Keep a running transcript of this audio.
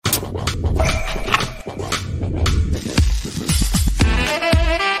ส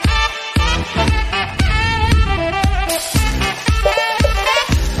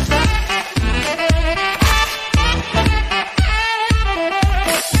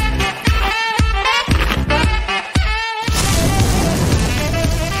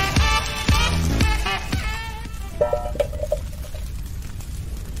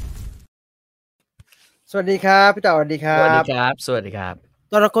สดีครับพี่ต่อสวัสดีครัสวัสดีบครับสวัสดีครับ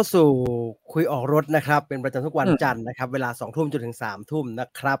ต้อนรับเข้าสู่คุยออกรถนะครับเป็นประจำทุกวันอืมจันทร์นะครับเวลา2ทุ่มจนถึง3ทุ่มนะ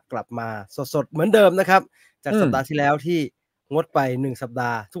ครับกลับมาสดๆเหมือนเดิมนะครับจากอืมสัปดาห์ที่แล้วที่งดไป1สัปด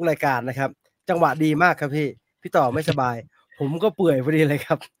าห์ทุกรายการนะครับจังหวะดีมากครับพี่ต่อไม่สบายผมก็เปื่อยพอดีเลยค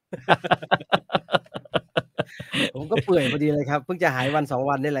รับ ผมก็เปื่อยพอดีเลยครับเพิ่งจะหายวัน2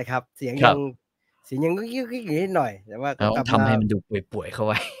วันนี่แหละครับเสียงยังครับงิกๆๆนิดหน่อยแต่ว่าก็เรากลับมาทำให้มันดูป่วยๆเข้า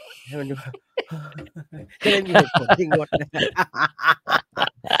ไว้ ให้มันดู จะได้มีเหตุผลที่งดนะ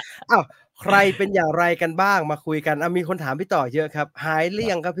อ้าวใครเป็นอย่างไรกันบ้างมาคุยกันมีคนถามพี่ต่อเยอะครับหายหรื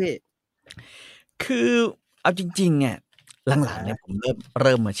อยังครับพี่ คือเอาจริงๆเนี่ยหลังๆเนี่ยอาผมเ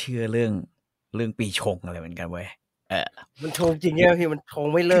ริ่มมาเชื่อเรื่องปีชงอะไรเหมือนกันเว้ยเออมันชงจริงใช่ไหมพี่มันชง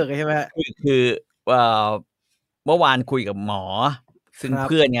ไม่เลิกเลยใช่ไหมครับคือเอ่อเมื่อวานคุยกับหมอซึ่งเ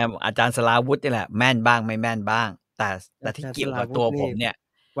พื่อนไงอาจารย์สราวุธนี่แหละแม่นบ้างไม่แม่นบ้างแต่อาจารย์สที่เกี่ยวราวุธนี่กับตัวผมเนี่ย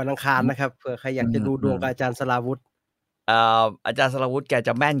วันอังคารนะครับเผื่อใครอยากจะดูดอืมวงกับอาจารย์สราวุธอาจารย์สราวุธแกจ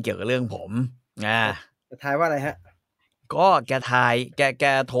ะแม่นเกี่ยวกับเรื่องผมอา จะทายว่าอะไรครับก็แกทายแก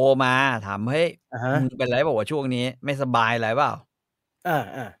โทรมาถามเฮ้ยอะฮะมึงเป็นไรเปล่าวะช่วงนี้ไม่สบายอะไรเปล่าอา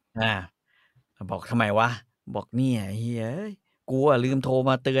อาบอกทำไมวะบอกเนี่ยไอ้เหี้ยเอ้ยกูอะลืมโทร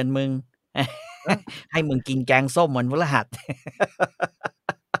มาเตือนมึง ๆอ้าว ให้มึงกินแกงส้มวันพฤหัสไ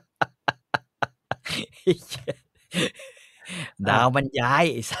อ้เหี้ยดาวมันย้าย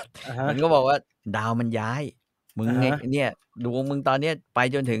ไอ้สัตว์อะฮะมันก็บอกว่าดาวมันย้ายมึงไงอะฮะเนี่ยดวงมึงตอนเนี้ยไป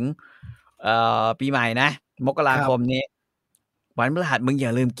จนถึงปีใหม่นะมกราครับคมนี้วันพฤหัสมึงอย่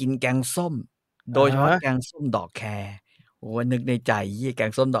าลืมกินแกงส้มโดอะยเฉพาะฮะแกงส้มดอกแครโอ้โฮนึกในใจเหี้ยแก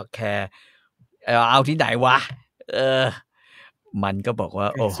งส้มดอกแครเอาที่ไหนวะเออมันก็บอกว่า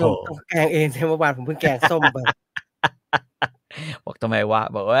แกงโอ้โฮ ส้มต้องแกงเองใช่เมื่อวานผมเพิ่งแกงส้มไป บอกทำไมวะ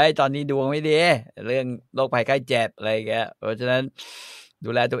บอกเฮ้ยตอนนี้ดวงไม่ดีเรื่องโรคภัยไข้เจ็บอะไรอย่างเงี้ยเพราะฉะนั้นดู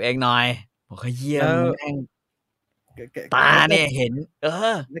แลตัวเองหน่อยบอกเฮ้ยเหี้ยแล้วมึงแม่งแกแกตาแล้วแกเนี่ยเห็น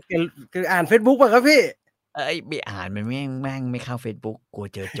แล้วแกอ่านเฟซบุ๊กเปล่าครับพี่ เฮ้ยไม่อ่านมันแม่งไม่เข้าเฟซบุ๊กกลัว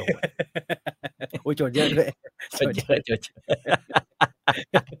เจอโจร โอ้ยโจทย์เยอะด้วยโจทย์เยอะ เจอ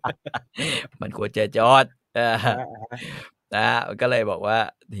มันกลัวเจอโจรเอออะนะครับก็เลยบอกว่า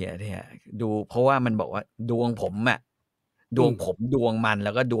เนี่ยดูเพราะว่ามันบอกว่าดวงผมอะดอืมวงผมดวงมันแ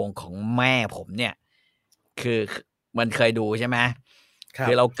ล้วก็ดวงของแม่ผมเนี่ยคือมันเคยดูใช่ไหมครับ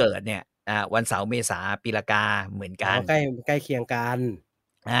คือเราเกิดเนี่ยวันเสาร์เมษาปีละกาเหมือนกันใกล้เคียงกัน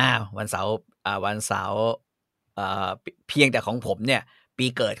อาวันเสาร์วันเสาร์เพียงแต่ของผมเนี่ยปี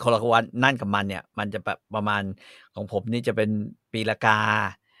เกิดคนละวันนั่นกับมันเนี่ยมันจะแบบประมาณของผมนี่จะเป็นปีละกา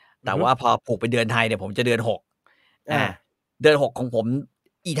อือฮึแต่ว่าพอผูกเป็นเดือนไทยเนี่ยผมจะเดือน6อาอาเดือน6ของผม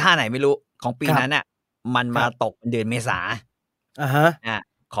อีท่าไหนไม่รู้ของปีครับนั้นน่ะมันมาครับตกเป็นเดือนเมษาอะฮะอา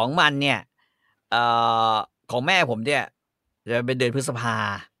ของมันเนี่ยเอ่อของแม่ผมเนี่ยจะเป็นเดือนพฤษภา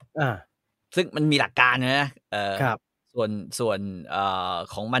อาซึ่งมันมีหลักการนะครับส่วนส่วน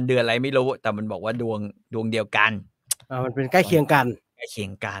ของมันเดือนอะไรไม่รู้แต่มันบอกว่าดวงเดียวกันมันเป็นใกล้เคียงกันใกล้เคีย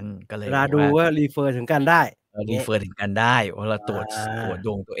งกันก็เลเวลายบอกว่าดูก็ refer ถึงกันได้งี้refer ถึงกันได้เวลาตรวจอาด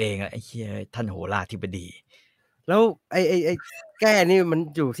วงตัวเองอะไอ้เหี้ยท่านโหราธิบดีแล้วไอ้แก้นี่มัน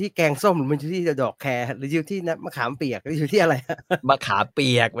อยู่ที่แกงส้มหรือมันอยู่ที่ดอกแครหรืออยู่ที่น้ำมะขามเปียกหรืออยู่ที่อะไรครับมะขามเ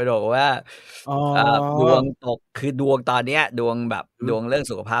ปียกมันบอกว่าอ๋อดวงตกคือดวงตอนเนี้ยดวงแบบอือฮึดวงเรื่อง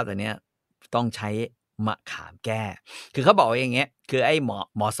สุขภาพตอนเนี้ยต้องใช้มะขามแก้คือเขาบอกว่าอย่างเงี้ยคือไอ้ห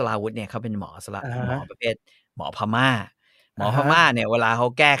มอสราวุธเนี่ยเขาเป็นหมออะฮะประเภทหมอพม่าหมออะฮะพม่าเนี่ยเวลาเขา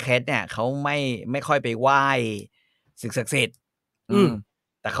แก้เคล็ดเนี่ยเขาไม่ค่อยไปไหว้สิ่งศักดิ์สิทธิ์อืม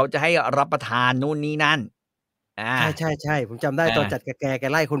แต่เขาจะให้รับประทานนู่นนี่นั่นอาใช่ๆๆผมจำได้ตอนอาจัดกับแก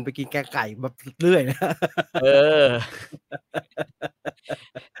ไล่คนไปกินแกงไก่แบบเรื่อยนะ เออ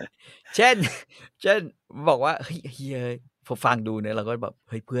เช่นเช่นบอกว่าเฮ้ยเฮียพอฟังดูเนี่ยเราก็แบบ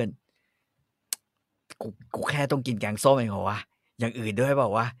เฮ้ยเพื่อนกูแค่ต้องกินแกงส้มเองเหรอวะอย่างอื่นด้วยเปล่า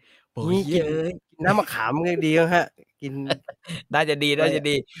วะบอกนี่กินเฮ้ยเอ้ยกินน้ำมะขามก็ดีแล้วครับกินน่าจะดีอะไรอะ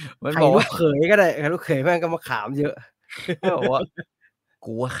มันบอกว่าไข่ลูกเขยก็ได้ไข่ลูกเขยแม่งก็มะขามเยอะ มันบอกว่า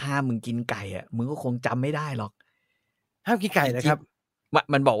กูว่าฆ่ามึงกินไก่อะมึงก็คงจำไม่ได้หรอกห้ามกินไก่จริงเหรอครับๆ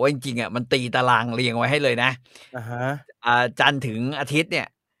มันบอกว่าจริงๆอะมันตีตารางเรียงไว้ให้เลยนะอะฮะจันทร์ถึงอาทิตย์เนี่ย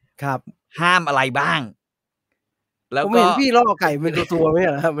ครับห้ามอะไรบ้างแล้วก็ ผมเห็นพี่ล่อไก่เป็นตัวๆไม่ใช่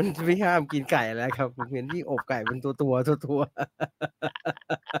เหรอครับมันไม่ห้ามกินไก่แล้วครับผมเห็นพี่อบไก่เป็นตัวๆตัวๆ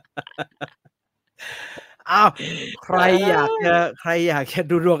อ้าวใครอยากจะ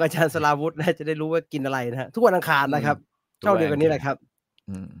ดูดวงอาจารย์สราวุธนะจะได้รู้ว่ากินอะไรนะฮะทุกวันอังคารอืมนะครับทุกช่องเดียววันอังคารกันนี่แหละครับ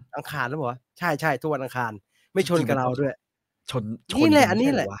อืมอังคารหรือเปล่าวะใช่ๆทุกวันอังคารไม่ชนจริงๆมันต้องกับเราด้วยชนนี่แหกันละอันนี้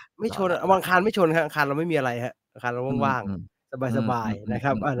แหละไม่ใช่เหรอวะไม่ชนเหรอวันอังคารไม่ชนครับอังคารเราไม่มีอะไรครับอังคารเราอืว่างมๆๆอืสบายๆนะค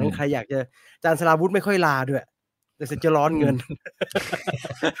รับมนั้นใครๆๆๆอยากจะอาจารย์สราวุธไม่ค่อยลาด้วยแต่เสร็จจะร้อนอืม เงิน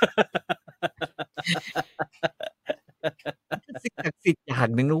สิ่งศักดิ์สิทธิ์อย่าง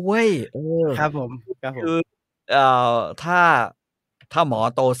หนึ่งนะเว้ยครับผมครับผมคือเอ่อถ้าถ้าหมอ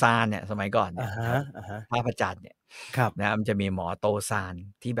โตซานเนี่ยสมัยก่อนเนี่ยแถวอะฮะท่าพระจันทร์เนี่ยครับนะมันจะมีหมอโตซาน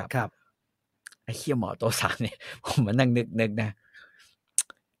ที่แบบครับไอ้เหี้ยหมอโตซานเนี่ยผมมานั่งนึกนะ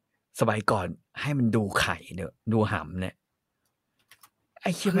สมัยก่อนให้มันดูไข่เนี่ยดูหำเนี่ยไอ้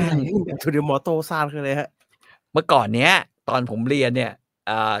เหี้ยคืออะไรแม่งเดี๋ยวหมอโตซานคืออะไรครับเมื่อก่อนเนี้ยตอนผมเรียนเนี่ย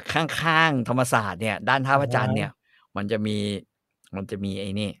ข้างๆธรรมศาสตร์เนี่ยด้านท่าอะพระจันทร์เนี่ยฮะมันจะมีไอ้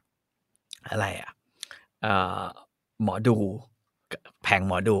นี่อะไรอะเอ่อหมอดูแผงห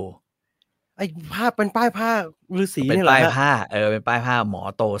มอดู ไอ้ผ้าเป็นป้ายผ้าฤาษีเป็นเนี่ยเหรอครับป้ายผ้าเป็นป้ายผ้าหมอ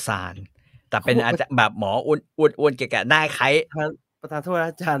โตซานแต่เป็นโอ้โฮอาจแบบหมออ้วนๆแก่ๆหน้าคล้ายทานประธานโทษนะ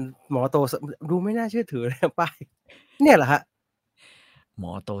อาจารย์หมอโตดูไม่น่าเชื่อถือเลยป้ายเนี่ยเหรอครับหม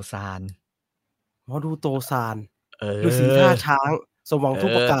อโตซานหมอดูโตซานเฤาษีท่าออช้างสมหวังเอทุ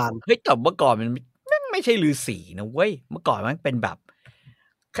กประอการเฮ้ยแต่เมื่อก่อนมันแม่งไม่ใช่ฤาษีนะเว้ยเมื่อก่อนมันเป็นแบบ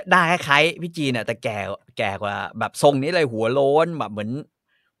หน้าคล้ายๆพี่จีนน่ะแต่แก่กว่าแบบทรงนี้เลยหัวโล้นแบบเหมื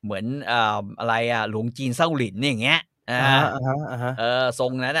อนอะไรอะหลวงจีนเซ้าหลินอย่างเงี้ยอะฮะทร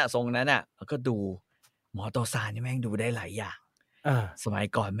งนั้นน่ะก็ดูหมอโตซานนี่แม่งดูได้หลายอย่างอา สมัย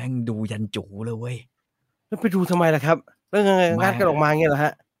ก่อนแม่งดูยันจู๋เลยเว้ย แล้วไปดูทำไมล่ะครับแล้วยังไงงัไม่ดกันออกมาอย่างเงี้ยเหรอครั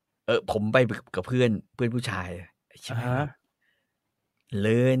บผมไปกับเพื่อนผู้ชายไอ้เหี้อะฮะยแม่งแบบห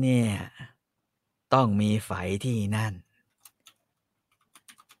รือเนี่ยต้องมีไฝที่นั่น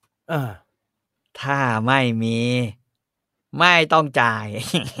อาถ้าไม่มีไม่ต้องจ่าย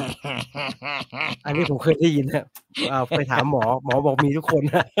อันนี้ผมเคยได้ยินครับไปถามหมอหมอบอกมีทุกคน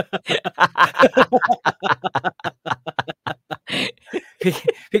ครับพลิก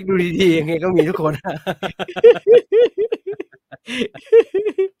พลิกดูดีๆยังไงก็มีทุกคนครับ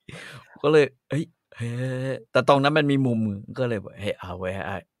ก็เลยเฮ้ยเฮ้แต่ตรงนั้นมันมีมุมก็เลยแบบเฮ้ยเอาเว้ย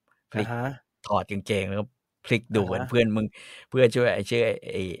พลิกอะฮะถอดกางเกงแล้วก็พลิกดูอะฮะกันเพื่อนมึงเพื่อนชื่อไอ้ชื่อ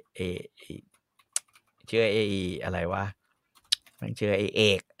ไอ้อะไรวะแม่งชื่อไอ้เอ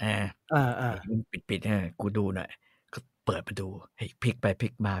กอาเอกมึงปิดให้กูดูหน่อยก็เปิดมาดูเฮ้ยพลิกไปพลิ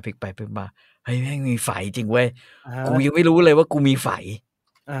กมาพลิกไปพลิกมาเฮ้ยแม่งมีไฝจริงเว้ยๆอะฮะกูยังไม่รู้เลยว่ากูมีไฝ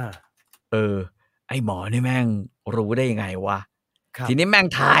อาเออไอ้หมอนี่แม่งรู้ได้ยังไงวะครับทีนี้แม่ง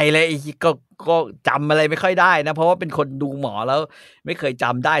ทายเลยไอ้เหี้ยก็จำอะไรไม่ค่อยได้นะเพราะว่าเป็นคนดูหมอแล้วไม่เคยจ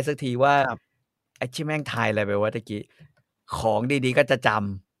ำได้สักทีว่าครับไอ้ที่แม่งทายอะไรไปวะตะกี้ของดีๆก็จะจ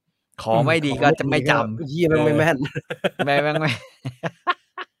ำของไม่ของดีก็ไม่ดีก็จะไม่จเหี้ยำแม่งไม่แม่น แม่งไม่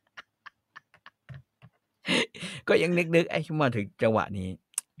ก็ยังนึกไอ้มาถึงจังหวะนี้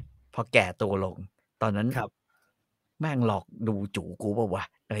พอแก่ตัวลงตอนนั้นครับแม่งหลอกดูจู๋กูเปล่าวะ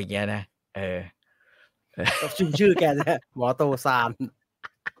อะไรอย่างเงี้ยนะเออ ก็ชื่อแกนะหมอโตซาน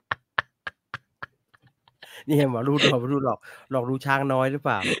นี่ไงหมอดูหลอกดูช้างน้อยหรือเป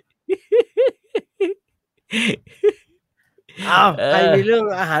ล่า อ้าวเอใครอมีเรื่อง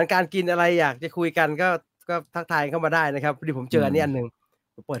อาหารการกินอะไรอยากจะคุยกันก็ทักทายเข้ามาได้นะครับพอดีผมเจอืมออันนี้อันหนึ่ง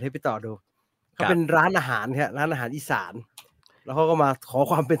ผมเปิดให้พี่ต่อดูคเขารับเป็นร้านอาหารครับร้านอาหารอีสานแล้วเขาก็มาขอ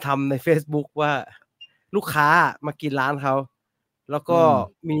ความเป็นธรรมในเฟซบุ๊กว่าลูกค้าอะมากินร้านเขาแล้วก็อืม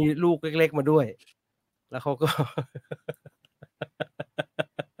มีลูกเล็กๆมาด้วยแล้วเขาก็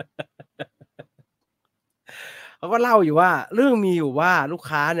เขาก็เล่าอยู่ว่าเรื่องมีอยู่ว่าลูก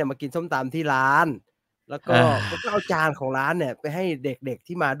ค้าเนี่ยมากินส้มตำที่ร้านแล้วก็อาเขาก็เอาจานของร้านเนี่ยไปให้เด็กๆ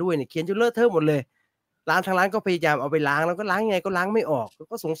ที่มาด้วยเนี่ยเขียนจนเลอะเทอะหมดเลยทางร้านก็พยายามเอาไปล้างแล้วก็ล้างยังไงก็ล้างไม่ออก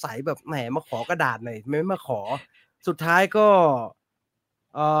ก็สงสัยแบบแหมมาขอกระดาษหน่อยทำไมไม่มาขอสุดท้ายก็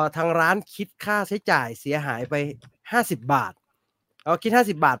ทางร้านคิดค่าใช้จ่ายเสียหายไป50บบาทคิด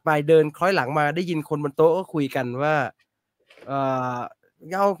50บบาทไปเดินคล้อยหลังมาได้ยินคนบนโต๊ะก็คุยกันว่าเอ่อ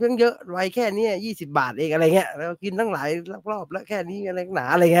เอาเพิ่งเยอะไว้แค่เนี้ย20บบาทเองอะไรเงี้ยเรากินตั้งหลายรอบแล้วแค่นี้อะไรนักหนา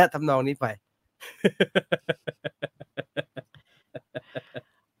อะไรเงี้ยทำนองนี้ไป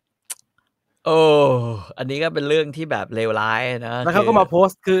โอ้อันนี้ก็เป็นเรื่องที่แบบเลวร้ายอะนะแล้วเขาคือก็มาโพส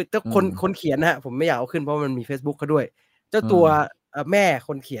ต์คือเจ้าอืมคนเขียนนะครับผมไม่อยากเอาขึ้นเพราะมันมีเฟซบุ๊กเขาด้วยเจ้าตัวอืมแม่ค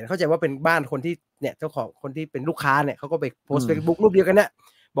นเขียนเข้าใจว่าเป็นบ้านคนที่เนี่ยเจ้าของคนที่เป็นลูกค้าเนี่ยเขาก็ไปโพสต์เฟอืมซบุ๊กรูปเดียวกันเนี่ย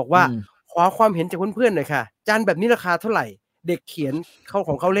บอกว่าอืมขอความเห็นจากเพื่อนๆหน่อยค่ะจานแบบนี้ราคาเท่าไรเด็กเขียนเขาข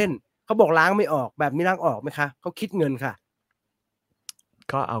องเขาเล่นเขาบอกล้างไม่ออกแบบนี้ล้างออกไหมคะเขาคิดเงินค่ะ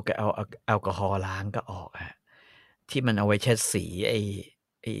ก็เอาแอลกอฮอล์ล้างก็ออกอะที่มันเอาไว้เช็ดสี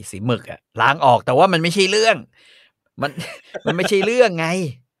ไอ้สีหมึกอะล้างออกแต่ว่ามันไม่ใช่เรื่อง มัน มันไม่ใช่เรื่องไง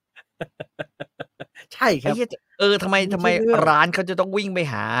ใช่ค ไอ้ รับ เหี้ยทำไม ไม่ใช่เรื่อง ร้านเขาจะต้องวิ่งไป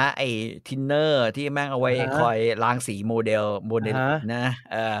หาไอ้ทินเนอร์ที่แม่งเอาไว้ อะฮะ คอยล้างสีโมเดล อะฮะ นะ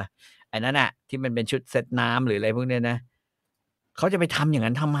ไอ้นั่นน่ะ ที่มันเป็นชุดเซตน้ำหรืออะไรพวกเนี้ยนะเขาจะไปทำอย่าง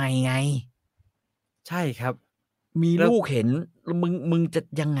นั้นทำไมไง ใช่ครับ มี แล้ว ลูกเห็นแล้วมึงจะ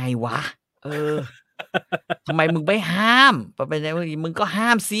ยังไงวะ ทำไมมึงไม่ห้ามพอเป็นไรมึงก็ห้า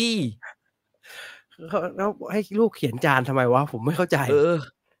มสิ แล้วให้ลูกเขียนจานทำไมวะ ผมไม่เข้าใจ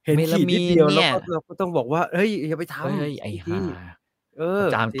เห็น เม ขี ลา ด ม นิดี เดียว เนี่ เรา ย เราก็ต้องบอกว่า เฮ้ย อย่าไปท เฮ้ย ำ ไอ้ ไม่ ห่า ดี อา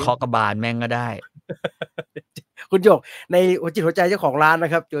จารย์ จริง เคาะกระบาลแม่งก็ได้ คุณหยก ในหัวจิตหัวใจเจ้าของร้านน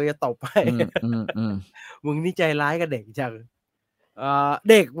ะครับ เจอจะตบ ให้ อืม มึงนี่ใจร้ายกับเด็กจัง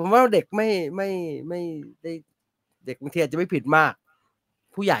เด็กผมว่าเด็กไม่ได้ เด็กบางทีอาจจะไม่ผิดมาก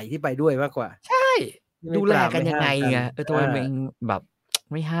ผู้ใหญ่ที่ไปด้วยมากกว่า ใช่ ที่ไม่ ดู ก แล ล้า กัน ไม่ ยัง ห้า ไง มกัน ไง ทำไมมึงแบบ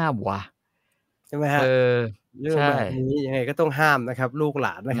ไม่ห้ามวะ ใช่ไหมครับ เรื่ใอชงแบบ ่ นี้ยังไงก็ต้องห้ามนะครับ ลูกหล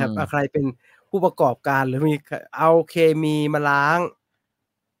านนะครับ อืม ใครเป็นผู้ประกอบการหรือมีเอาเคมีมาล้าง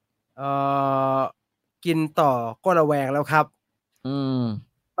กินต่อก็ระแวงแล้วครับ อืม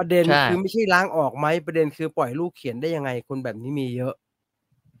ประเด็น ใช่ คือไม่ใช่ล้างออกไหม ประเด็นคือปล่อยลูกเขียนได้ยังไง คนแบบนี้มีเยอะ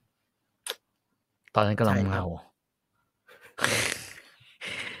ตอนนั้นกำลัง ใช่ค เม รับ า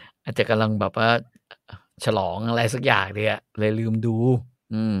อาจจะกำลังแบบว่า ฉลองอะไรสักอย่างเนี่ย เลยลืมดู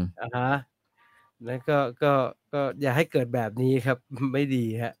อะฮะ แล้วก็อย่าให้เกิดแบบนี้ครับ ไม่ดี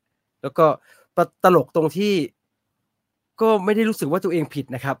ครับ แล้วก็ตลกตรงที่ ก็ไม่ได้รู้สึกว่าตัวเองผิด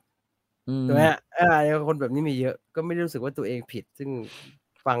นะครับ อืม ถูกไหมครับ คนแบบนี้มีเยอะ ก็ไม่ได้รู้สึกว่าตัวเองผิด ซึ่ง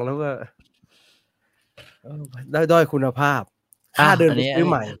ฟังแล้วก็ ด้อยคุณภาพ ค่าเดิน อัน ไป นี้ ซื้อ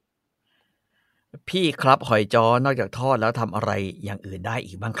ใหม่ พี่ครับ หอยจ้อนอกจากทอดแล้วทำอะไรอย่างอื่นได้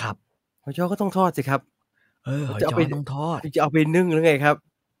อีกบ้างครับ? หอยจ้อก็ต้องทอดสิครับ หอย จะเอา จ้อ ไป ต้องทอด จะเอาไปนึ่งหรือไงครับ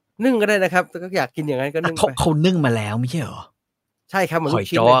นึ่งก็ได้นะครับ แต่ก็อยากกินอย่างนั้นก็นึ่งไป เขานึ่งมาแล้วไม่ใช่เหรอ? ใช่ครับ เหมือน ห ลู อย ก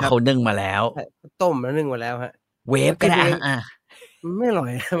ชิ้ จ นเลยครัเบ ขานึ่งมาแล้ว ใช่ ต้มแล้วนึ่งมาแล้วครับ เวฟก็ได้ มันไม่อร่อ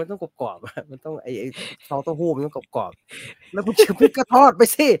ย มันต้องกรอบ ๆ มันต้องไอ้ฟองเต้าหู้มันต้องกรอบ ๆ แล้วพี่ก็ทอดไป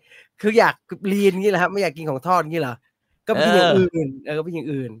สิ คืออยากลีนงี้เหรอครับ ไม่อยากกินของทอดงี้เหรอ ก็ไปกินอย่างอื่น ก็ไปกินอย่าง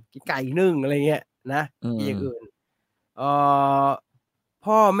อื่น กินไก่นึ่ง อะไรเงี้ยนะ กินอย่างอื่น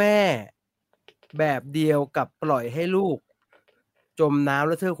พ่อแม่แบบเดียวกับปล่อยให้ลูกจมน้ำแ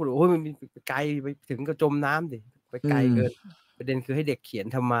ล้วคุณ โอ้โฮ มันไกลไปถึงกับจมน้ำสิ ไปไกลเกิน ประเด็นคือให้เด็กเขียน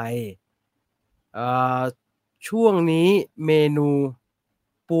ทำไม ช่วงนี้เมนู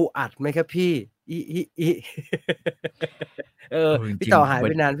ปูอัดไหมครับพี่? พี่ต่อหายไ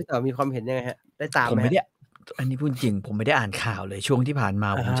ปนาน พี่ต่อมีความเห็นยังไงครับ? ได้ตามไหมครับ? อันนี้พูดจริง ผมไม่ได้อ่านข่าวเลย ช่วงที่ผ่านมา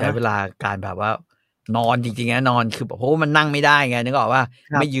อะ ผมฮใช้เวะ ลาการแบบว่านอนจริง ๆ นะ นอนคือแบบ เพราะว่ามันนั่งไม่ได้ไง นึกออกเปล่า?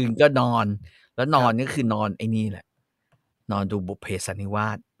 ครัไม่บ ยืนก็นอน แล้วนครอับ นก็คือนอนไอ้นี่แหละ นอนดูบุพเพสันนิวา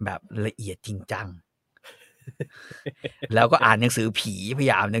สแบบละเอียดจริงจัง แล้วก็อ่านหนังสือผี พยา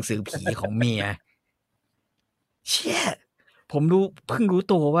ยามอ่านหนังสือผีของเมีย เชี่ย ผมเพิ่งรู้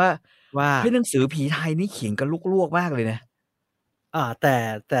ตัวว่า ว่า เฮ้ย หนังสือผีไทยนี่เขียนกันลวก ๆ มากเลยนะ แ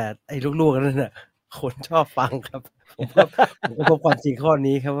ต่ไอ้ลวก ๆ นั่นน่ะ คนชอบฟังครับ ผมก็พบความจริงข้อ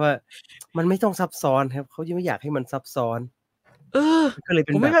นี้ครับว่า มันไม่ต้องซับซ้อนครับ เขายังไม่อยากให้มันซับซ้อน มันก็เลยเ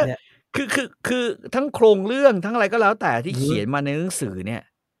ป็ผมไมนแบ่บว่า เนี้ย คือทั้งโครงเรื่องทั้งอะไรก็แล้วแต่ที่อือฮเขีึ ยนมาในหนังสือเนี่ย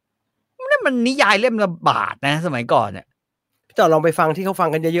นั่นมันนิยายเล่มละบาทนะสมัยก่อนเนี่ย พี่ต่อลองไปฟังที่เขาฟัง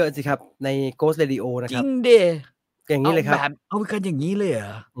กันเยอะ ๆ สิครับ ใน Ghost Radio นะจรคริับ งดิ อย่างเงอี้าเลยคแรบับ บ เอากันอย่างงี้เลยเหร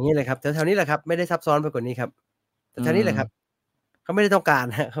อ? อย่างงี้เลยครับ แถว ๆ นี้แหละครับ ไม่ได้ซับซ้อนไปกว่านี้ครับ แอืถว ๆ นี้แหละครับ ม เขาไม่ได้ต้องการ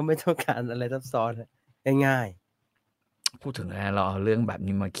ครับ เขาไม่ต้องการอะไรซับซ้อนครับ ง่าย ๆ พูดถึงนะเราเอาเรื่องแบบ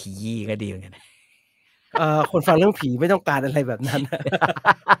นี้มาขยี้ก็ดีเหมือนกันนะ คนฟังเรื่องผีไม่ต้องการอะไรแบบนั้น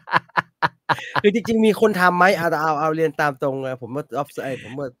คือจริง ๆ มีคนทำไหม? เอาเรียนตามตรงเลย ผม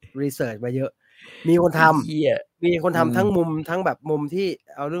รีเซิร์ชมาเยอะ มีคนไอท้เหี้ย ำ มีคนทำทั้งแบบมุมที่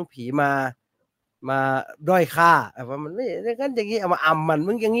เอาเรื่องผีมาด้อยค่า แบบว่ามันไม่อย่างงั้นอย่างงี้ เอามาอำมัน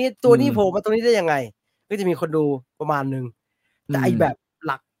มึงอย่างงี้ ตัวนี้โผล่มาตรงนี้ได้ยังไง? ก็จะมีคนดูประมาณหนึ่ง แต่ไอ้แบบห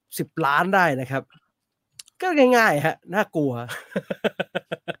ลัก 10,000,000 ได้นะครับ ก็ง่าย ๆ ครับ น่ากลัว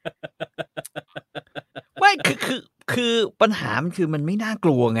ไม่ คือปัญหามันคือมันไม่น่าก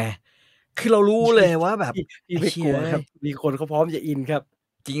ลัวไง คือเรารู้เลยว่าแบบ พี่ไอ้ไม่เชีก่ลยัวเอ้ย ครับ มีคนเขาพร้อมจะอินครับ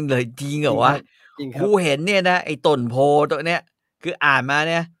จริงเลย จริงเหจรรอิงวคะ? รับ จริงคกรัูบ เห็นเนี่ยนะไอ้ต้นโพตัวเนี้ย คืออ่านมา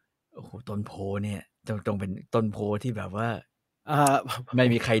เนี่ย โอ้โฮ ต้นโพเนี่ยต้องเป็นต้นโพที่แบบว่า อ่า ไม่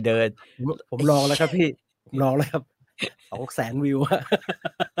มีใครเดิน ผมไอ้ ลองแล้วครับพี่ ผมลองแล้วครับ 200,000 วิว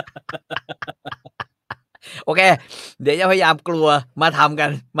โอเค เดี๋ยวจะพยายามกลัว มาทำกัน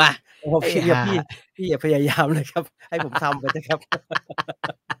มา โอ้โฮ ไอ้พี่ ห่า พี่อย่าพยายามเลยครับ ให้ผมทำไปเถอะครับ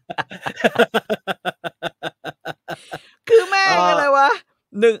คือแม่งอะไรวะ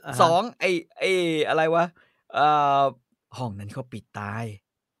 1 อะฮะ 2ไอ้อะไรวะเอ่อห้องนั้นเขาปิดตาย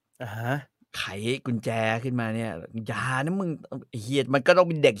อะฮะ ไขกุญแจขึ้นมาเนี่ยอย่านะมึงไอ้เหี้ยมันก็ต้อง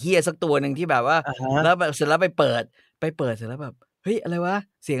มีเด็กเหี้ยสักตัวหนึ่งที่แบบว่าอะฮะ แล้วแบบเสร็จแล้วไปเปิดเสร็จแล้วแบบเฮ้ยอะไรวะ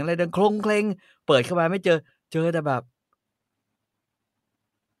เสียงอะไรดังโคลงเคลงเปิดเข้ามาไม่เจอแต่แบบ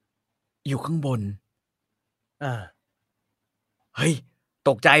อยู่ข้างบน อา เฮ้ยต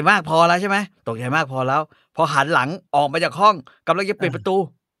กใจมากพอแล้วใช่ไหมตกใจมากพอแล้วพอหันหลังออกมาจากห้องกำลังจะปิดประตู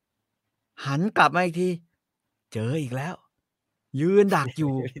หันกลับมาอีกทีเจออีกแล้วยืนดักอ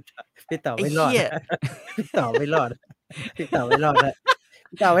ยู่พี่ต่อไอ้ไม่รอด เหี้ย พี่ต่อไม่รอดพี่ต่อไม่รอดครับ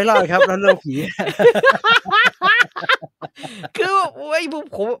พี่ต่อไม่รอดครับแล้วเรื่องผี คือแบบโอ๊ย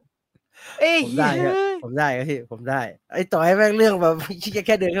ผมเอ้ยผมเหี้ได้ครับยเอ้ยผมได้ครับพี่ผมได้ไอ้ต่อให้แม่งเรื่องแบบแ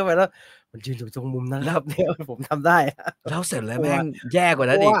ค่เดินเข้าไปแล้วมันยืนอยู่ตรงมุมนั้นแล้วครับเนี่ยผมทำได้แล้วเสร็จแล้วกลัวแม่งแย่กว่า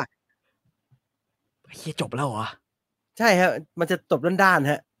นั้นกลัวอีกเหี้ยจบแล้วเหรอใช่ครับมันจะจบด้านๆ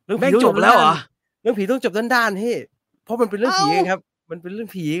ครับเรื่องผีแม่งต้องจบด้านจบแล้วเหรอๆเรื่องผีต้องจบด้านๆพี่เพราะมันเป็นเรื่องอ้าผีวไงครับมันเป็นเรื่อง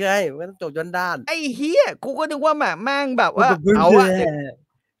ผีไงมันก็ต้องจบด้านไอ้เหี้ยกูก็นึกว่าแบบแม่งแบบๆมันว่าแบบเอาอะ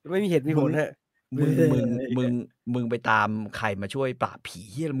เดี๋ยว ไม่มีเหตุมีผมึงลครับ มึงมึงมึงมึงไปตามใครมาช่วยปราบผี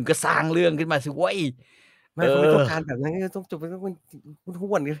เหี้ยมึงก็สร้างเรื่องขึ้นมาสิเว้ยเอไม่เขาไม่ต้อองการแบบนั้นก็ต้องจบต้องเป็น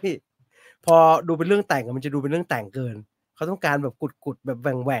ห้วนๆไงพี่พอดูเป็นเรื่องแต่งอะมันจะดูเป็นเรื่องแต่งเกินเขาต้องการแบบกุดๆแบบแ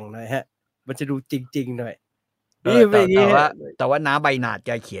หว่งๆหน่อยครับมันจะดูจริงๆหน่อยนี่แต่เป็นอย่างงี้ครับแต่ว่าน้าใบหนาดแก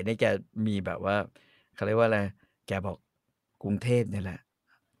เขียนเนี่ยแกมีแบบว่าเขาเรียกว่าอะไรแกบอกกรุงเทพเนี่ยแหละ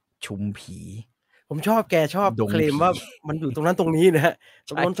ชุมผีผมชอบแกชอบดงผี เคลมว่ามันอยู่ตรงนั้นตรงนี้นะครับ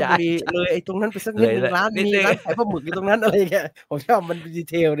ตรงนนทบุรี ใช่เลยไอ้ตรงนั้นไปสักนิดหนึ่งเลยนิดมีหนึ่ง ร้านขายปลาหมึกอยู่ตรงนั้นอะไรอย่างเงี้ยผมชอบมัน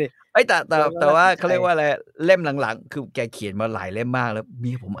detail ดิเฮ้ยแต่แล้วก็แต่ว่าน่าสนใจเขาเรียกว่าอะไรเล่มหลังๆคือแกเขียนมาหลายเล่มมากแล้วเ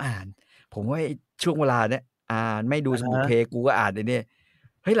มียผมอ่านผมว่าไอ้ช่วงเวลาเนี้ยอ่านไม่ดูอะฮะสบุพเพกูก็อ่านไอ้เนี่ย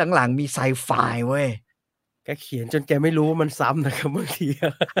เฮ้ยหลังๆมีไซไฟเว้ยแกเขียนจนแกไม่รู้ว่ามันซ้ำนะครับบางที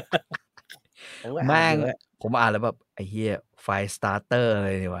ผมก็อ่านแม่งอยู่ครับผมอ่านแล้วแบบไอ้เหี้ย Firestarter เล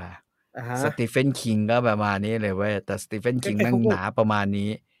ยนี่หว่า อะฮะ Stephen King ก็ประมาณนี้เลยเว้ยแต่ Stephen ก็ King แกเขาก็ แม่งหนาประมาณนี้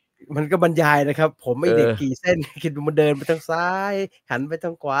มันก็บรรยายนะครับผมเอไอ้เด็กอกี่เส้นคิดดูมันเดินไปทางซ้ายหันไปท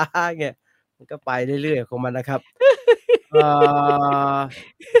างขวาเงี้ยมันก็ไปเรื่อยๆของมันนะครับเอ่อ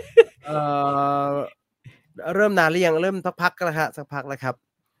เอ่อเริ่มนานหรือยังเริ่มสักพักแล้วครับสักพักแล้วครับ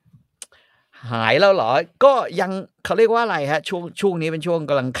หายแล้วเหรอก็ยังเขาเรียกว่าอะไรครับช่วงนี้เป็นช่วง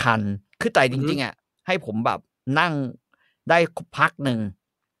กำลังคันคือแต่จอือฮึริงๆอะให้ผมแบบนั่งได้พักหนึ่ง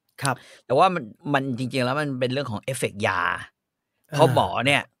ครับแต่ว่ามันจริงๆแล้วมันเป็นเรื่องของเอฟเฟกต์ยาเพอาราะหมอเ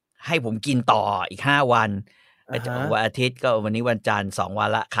นี่ยให้ผมกินต่ออีก5วันอะฮะจากวันอาทิตย์ก็วันนี้วันจันทร์2วัน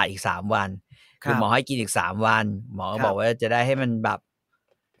แล้วขาดอีก3วันคือครับหมอให้กินอีก3วันหมอก็ครับบอกว่าจะได้ให้มันแบบ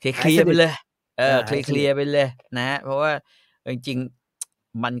เคหายสนิทลียร์ๆไปเลยเคหายสนิทลียร์ๆไปเลยนะเพราะว่าจริง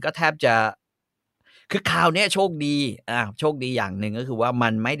ๆมันก็แทบจะคือคราวเนี้ยโชคดีโชคดีอย่างหนึ่งก็คือว่ามั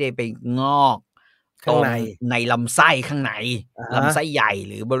นไม่ได้ไปงอกตรงข้างในในลำไส้ข้างในอะฮะลำไส้ใหญ่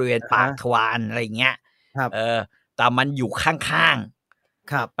หรือบริเวณอะฮะปากทวารอะไรอย่างเงี้ย ครับแต่มันอยู่ข้าง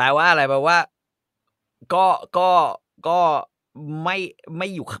ครับๆแปลว่าอะไรแปลว่าก็ก็ก็ไม่ไม่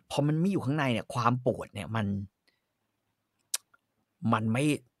อยู่พอมันไม่อยู่ข้างในเนี่ยความปวดเนี่ยมันไม่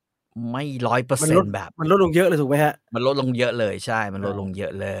มันลด100%แบบมันลดลงเยอะเลยถูกไหมครับมันลดลงเยอะเลยใช่มันลดลงอาเยอ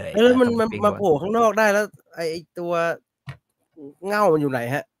ะเลยเออแล้วมันต้องปิ๊งว่ามาโผล่ข้างนอกได้แล้วไอ้ตัวเง่ามันอยู่ไหน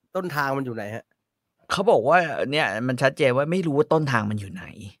ครับต้นทางมันอยู่ไหนครับเขาบอกว่าเนี่ยมันชัดเจนว่าไม่รู้ว่าต้นทางมันอยู่ไหน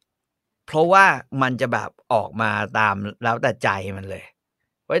เพราะว่ามันจะแบบออกมาตามแล้วแต่ใจมันเลย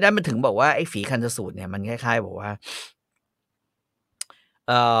เพราะฉะนั้นมันถึงบอกว่าไอ้ฝีคันธสูตรเนี่ยมันคล้ายๆบอกว่า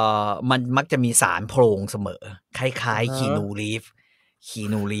มันมักจะมีสารโพรงเสมอคล้าอะยๆ ฮะ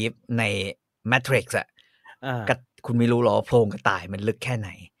Keanu Reeves ใน Matrix อะอากะคุณไม่รู้เหรอว่าโพรงกระต่ายมันลึกแค่ไหน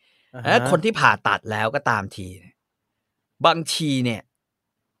อะแล้วฮะคนที่ผ่าตัดแล้วก็ตามทีเนี่ยบางทีเนี่ย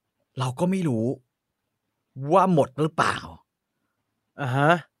เราก็ไม่รู้ว่าหมดหรือเปล่าอะฮะ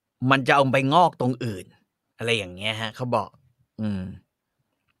มันจะเอาไปงอกตรงอื่นอะไรอย่างเงี้ยฮะเขาบอกอืม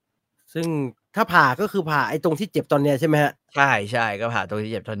ซึ่งถ้าผ่าก็คือผ่าไอ้ตรงที่เจ็บตอนเนี้ยใช่ไหมครับใช่ๆก็ผ่าตรง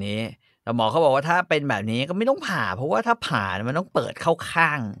ที่เจ็บเท่านี้แต่หมอเขาบอกว่าถ้าเป็นแบบนี้ก็ไม่ต้องผ่าเพราะว่าถ้าผ่าเนี่ยมันต้องเปิดเข้าข้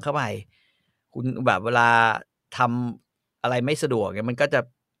างเข้าไปคุณแบบเวลาทำอะไรไม่สะดวกเนี่ยมันก็จะ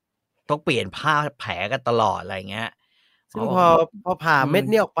ต้องเปลี่ยนผ้าแผลกันตลอดอะไรอย่างเงี้ยหมอซึ่งพอผ่าอืมเม็ด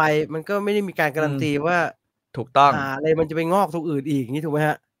นี้ออกไปมันก็ไม่ได้มีการอืการันมตีว่าถูกต้องผ่าอะไรมันจะไปงอกตรงอื่นอีกงี้ถูกไหมค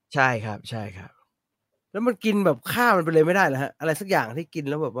รับใช่ครับแล้วมันกินแบบฆ่ามันไปเลยไม่ได้เหรอครับอะไรสักอย่างที่กิน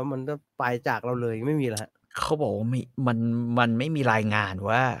แล้วแบบว่ามันก็ไปจากเราเลยไม่มีเหรอครับเขาบอกว่าไม่มันไม่มีรายงาน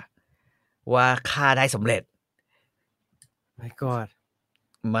ว่าฆ่าได้สำเร็จ My God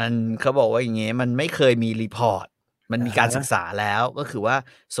มันเขาบอกว่าอย่างงี้มันไม่เคยมีรีพอร์ตมันอะมีการศึฮะกษาแล้วก็คือว่า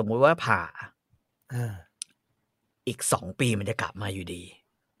สมมุติว่าผ่าอาอีก2 ปีมันจะกลับมาอยู่ดี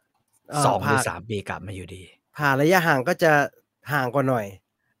 2 หรือ ผ่า 3 ปีกลับมาอยู่ดี ผ่าระยะห่างก็จะห่างกว่าหน่อย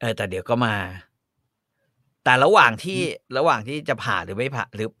แต่เดี๋ยวก็มา แต่ระหว่างที่จะผ่าหรือไม่ผ่า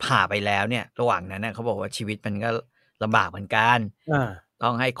หรือผ่าไปแล้วเนี่ย ระหว่างนั้นน่ะเขาบอกว่าชีวิตมันก็ลำบากเหมือนกัน อา ต้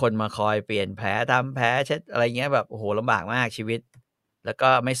องให้คนมาคอยเปลี่ยนแผลทำแผลเช็ดอะไรเงี้ยแบบโอ้โฮลำบากมากชีวิต แล้วก็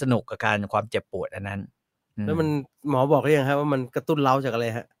ไม่สนุกกับความเจ็บปวดอันนั้น แล้วมันหมอบอกหรือยังครับว่ามันกระตุ้นเร้าจากอะไร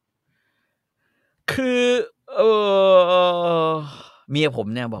ครับ? คือเมียผม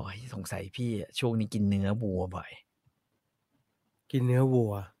เนี่ยบอกสงสัยพี่อะช่วงนี้กินเนื้อวัวบ่อย กินเนื้อวั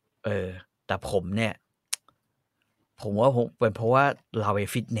ว แต่ผมเนี่ย ผมว่าเป็นเพราะว่าเราไป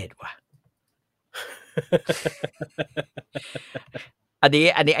ฟิตเนสว่ะ อันนี้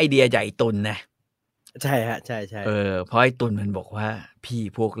ไอเดียจากไอ้ตุลนะ ใช่ครับ ใช่ ๆ เพราะไอ้ตุลมันบอกว่าพี่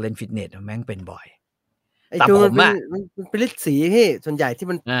พวกเล่นฟิตเนสแม่งเป็นบ่อย ไอ้ แต่ ตุล ผ มัน มอะ มันเป็นฤทธิ์สีพี่ ส่วนใหญ่ที่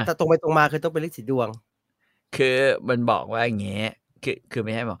มัน อา ตรงไปตรงมาคือต้องเป็นฤทธิ์สีดวง คือมันบอกว่าอย่างงี้ คือไ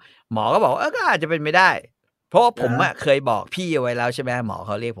ม่ใช่หมอก็บอกว่าก็อาจจะเป็นไปได้ เพราะว่าผมอะเคยบอกพี่เอาไว้แล้วใช่ไหมหมอเข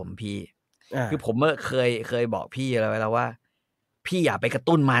าเรียกผมพี่ คือผมอะเคยบอกพี่เอาไว้แล้วว่า พี่อย่าไปกระ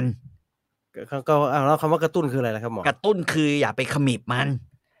ตุ้นมัน ก็แล้วคำว่ากระตุ้นคืออะไรล่ะครับหมอ? กระตุ้นคืออย่าไปเขมิบมัน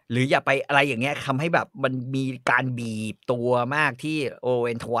หรืออย่าไปอะไรอย่างเงี้ยทำให้แบบมันมีการบีบตัวมากที่เอ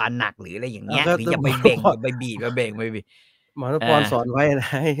นทวารหนักหรืออะไรอย่างเงี้ย หรืออย่าไปเบ่งอย่าไปบีบ หมอนพรสอนไว้นะ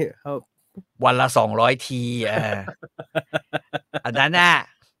ให้เขา วันละ 200 ที อันนั้นน่ะ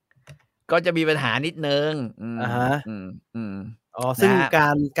ก็จะมีปัญหานิดหนึ่ง อะฮะ อ๋อ ซึ่ง นะ กา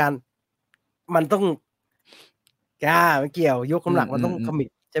รมันต้อง ไม่เกี่ยว ยกน้ำหนักมันต้องเขมิบ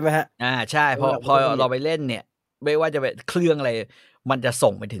ใช่ไหมครับ? ใช่พอเราไปเล่นเนี่ย ไม่ว่าจะเป็นเครื่องอะไร มันจะ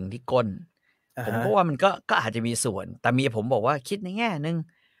ส่งไปถึงที่ก้น ผมก็ว่ามันก็อาจจะมีส่วน แต่เมียผมบอกว่าคิดในแง่หนึ่ง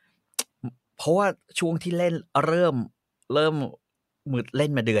เพราะว่าช่วงที่เล่นเริ่มเล่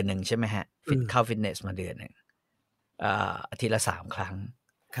นมาเดือนหนึ่งใช่ไหมครับ? เข้าฟิตเนสมาเดือนหนึ่ง อาทิตย์ละ 3 ครั้ง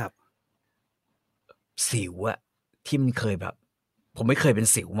ครับ สิวอะที่มันเคยแบบ ผมไม่เคยเป็น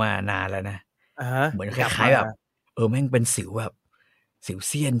สิวมานานแล้วนะ อะฮะ เหมือนคล้ายๆแบบแม่งเป็นสิวแบบสิวเ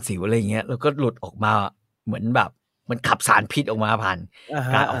สี้ยนสิวอะไรอย่างเงี้ย แล้วก็หลุดออกมาเหมือนแบบมันขับสารพิษออกมาผ่าน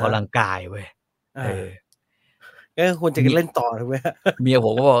การออกกำลังกายเว้ย ก็ควรจะเล่นต่อถูกไหมครับ? เมียผ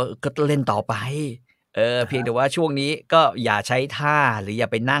มก็บอกก็ต้องเล่นต่อไป เพียงแต่ว่าช่วงนี้ก็อย่าใช้ท่าหรืออย่า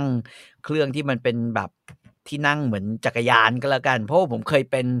ไปนั่งเครื่องที่มันเป็นแบบที่นั่งเหมือนจักรยานก็แล้วกัน เพราะว่าผมเคย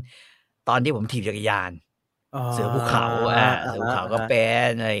เป็นตอนที่ผมถีบจักรยาน อ๋อ เสือภูเขา เสือภูเขาก็ อะฮะ เป็น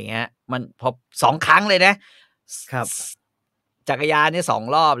อะไรอย่างเงี้ย มันพอ 2 ครั้งเลยนะ ครับ จักรยานเนี่ย 2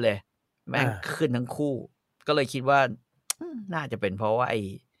 รอบเลย แม่ง อา ขึ้นทั้งคู่ ก็เลยคิดว่า น่าจะเป็นเพราะว่าไอ้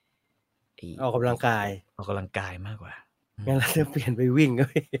ออกกำลังกาย ออกกำลังกายมากกว่า งั้นเราจะเปลี่ยนไปวิ่งก็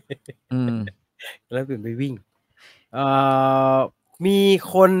แล้วเปลี่ยนไปวิ่ง มี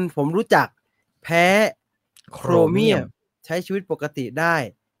คนผมรู้จักแพ้โครเมียม ใช้ชีวิตปกติได้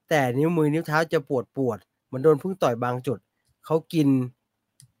แต่นิ้วมือนิ้วเท้าจะปวด เหมือนโดนผึ้งต่อยบางจุด เขากิน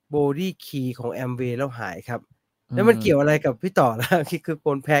Body Key ของ Amway แล้วหายครับ แล้วมันเกี่ยวอะไรกับพี่ต่อล่ะ ที่คือค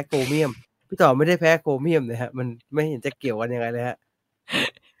นแพ้โครเมียม พี่ต่อไม่ได้แพ้โครเมียมนะครับ มันไม่เห็นจะเกี่ยวกันยังไงเลยครับ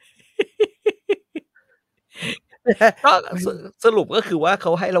ก็สรุปก็คือว่าเข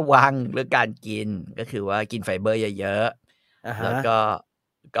าให้ระวังเรื่องการกิน ก็คือว่ากินไฟเบอร์เยอะ อะฮๆ แล้วะ ก็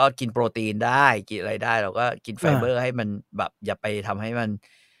กินโปรตีนได้ กินอะไรได้ เราก็กินไฟเบอร์ให้มันแบบอย่าไปทำให้มัน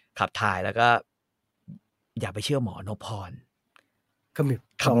ขับถ่าย แล้วก็อย่าไปเชื่อหมอนพพร เขมิบ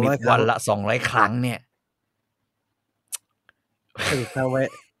เขมิบวันละ 200 ครั้งเนี่ย เขมิบค้างไว้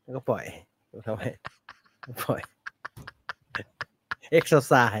แล้วก็ปล่อย ค้างไว้ แล้วปล่อย เอกเซอร์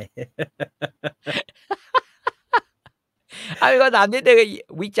ไซส์ มีคำถามนิดหนึ่ง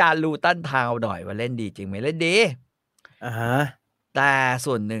วิจารณ์ Luton Town หน่อยว่าเล่นดีจริงไหม? เล่นดี อะฮะ แต่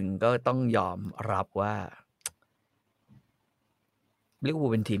ส่วนหนึ่งก็ต้องยอมรับว่า ลิเวอร์พูล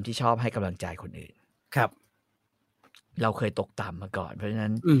เป็นทีมที่ชอบให้กำลังใจคนอื่น ครับ เราเคยตกต่ำมาก่อน เพราะฉะ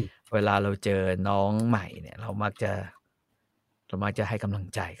นั้น อืม เวลาเราเจอน้องใหม่เนี่ย เรามักจะให้กำลัง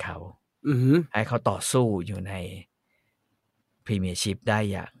ใจเขา อือฮึ ให้เขาต่อสู้อยู่ใน Premiership ได้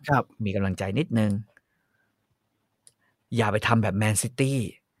อย่าง ครับ มีกำลังใจนิดหนึ่ง อย่าไปทำแบบแมนซิตี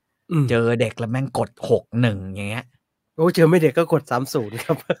เจอเด็กแล้วแม่งกด 6-1 อย่างเงี้ย โอ้ เจอไม่เด็กก็กด 30 ค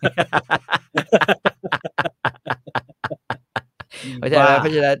รับ เพราะฉะ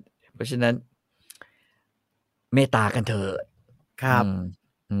นั้น เมตตากันเถิด ครับ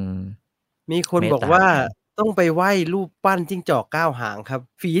อืม มีคนบอกว่าต้องไปไหว้รูปปั้นจิ้งจอก 9 หางครับ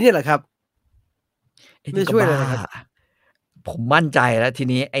ฝีเนี่ยเหรอครับ? ไม่ช่วยอะไรเลยครับ ผมมั่นใจแล้วที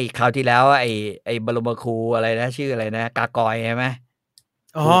นี้ไอ้คราวที่แล้วไอ้บรมครูอะไรนะ ชื่ออะไรนะ กากอยใช่ไหม?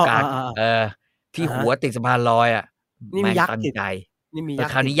 อ๋อ ครูกา อา ที่อะฮะ หัวติดสะพานลอยอะ นี่แมมี่งยักษตั้์งติด ใจ นี่มียั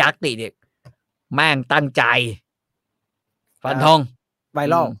กษ์ คราวนี้ติด ยักษ์ติดอีก แม่งตั้งใจ ฟันธง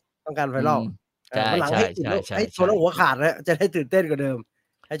viral ต้ ต้องการ อื viral มใช่ วันหลังให้จุดแล้วให้ชนแล้วหัวๆๆขาดนะจะได้ตื่นเต้นกว่าเดิม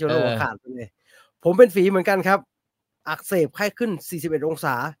ให้ชนๆเอแล้วหัวอขาดไปเลยผมเป็นฝีเหมือนกันครับอักเสบไข้ขึ้น41องศ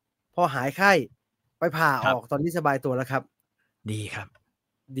าพอหายไข้ไปผ่าครับออกตอนนี้สบายตัวแล้วครับดีครับ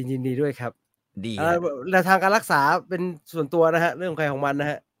ยินดีด้วยครับดีเอ่อครับแนวทางการรักษาเป็นส่วนตัวนะครับเรื่องของใครของมันนะ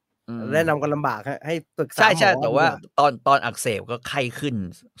ครับอืม แนะนำกันลำบากครับให้ปรึกใษาหมอช่ๆแต่ว่าดีกว่าตอนอักเสบก็ไข้ขึ้น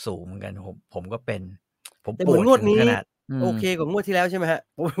สูงเหมือนกันผมก็เป็นผมแต่เหมือนปวดงวดนี้ถึงขนาดโอเคกว่างวดที่แล้วใช่ไหมครับ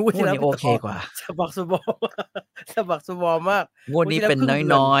โอ้โฮงวดงวดนี้โอที่แล้วพี่ต่อเคกว่าสะบักสะบอมสะบักสะบอมมากงวดงวดที่แล้วนี้เป็นครึ่งเดื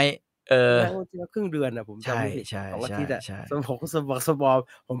อน น้อยๆใช่ไหมงวดที่แล้วครึ่งเดือนอะผมใชจำไม่ผิด2อาทิตย์อะ่ๆๆๆสมองสะบักสะบอม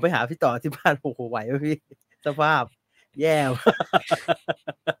ผมไปหาพี่ต่อที่บ้านโอ้โฮไหวไหมพี่สภาพแย่มาก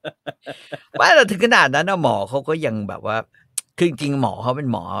ไม่แต่ถึงขนาดนั้นน่ะหมอเขาก็ยังแบบว่าคือจริงๆหมอเขาเป็น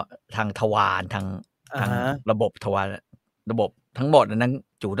หมอทางทวารทางอะฮะระบบทวารระบบทั้งหมดอะทั้ง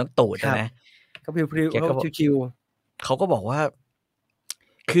จูทั้งตูดครับอะนะเขาพริ้วๆเขาแกก็บอกชิลเขาก็บอกว่า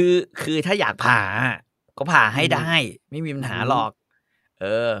คือคือถ้าอยากผ่าอะก็ผ่าๆให้ได้ไม่มีปัญอือฮึหาหรอกเอ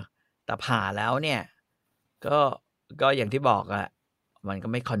อแต่ผ่าแล้วเนี่ยก็ก็อย่างที่บอกอะมันก็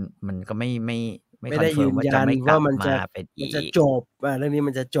ไม่คอนมันก็ไม่ไม่คอนเฟิร์มว่าจะได้ยืนยันไม่กลับมาว่ามันจะเป็นมันจะอีกจบเรื่องนี้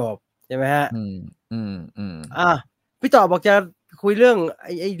มันจะจบใช่ไหมครับอืมอืมอาพี่ต่อบอกจะคุยเรื่อง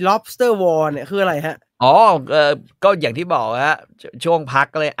ไอ้ Lobster War เนี่ยคืออะไรครับอ๋อก็อย่างที่บอกอะช่วงพัก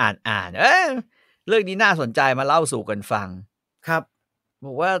ก็เลยอ่านเอ๊ะเรื่องนี้น่าสนใจมาเล่าสู่กันฟังครับบ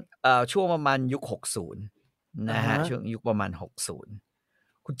อกว่าช่วงประมาณยุค60อะนะครับฮะช่วงยุคประมาณ60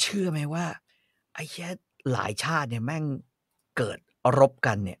คุณเชื่อไหมว่าไอ้เหี้ยหลายชาติเนี่ยแม่งเกิดรบ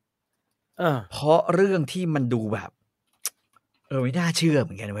กันเนี่ยอาเพราะเรื่องที่มันดูแบบไม่น่าเชื่อเห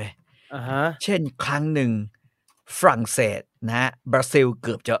มือนกันเว้ยอะฮะเช่นครั้งหนึ่งฝรั่งเศสนะครับบราซิลเ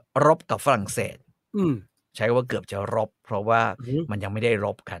กือบจะรบกับฝรั่งเศส อืมใช้คำว่าเกือบจะรบเพราะว่าอือฮึมันยังไม่ได้ร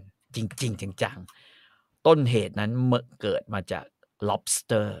บกันจริงๆจังๆต้นเหตุนั้นเกิดมาจาก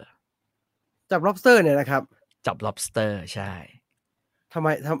lobster จับ Lobster เนี่ยนะครับจับ lobster ใช่ทำไม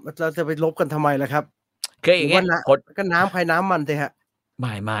เราจะไปรบกันทำไมล่ะครับคืออย่างเงี้ยหรือว่าคนก็น้ำใครน้ำมันสิครับไ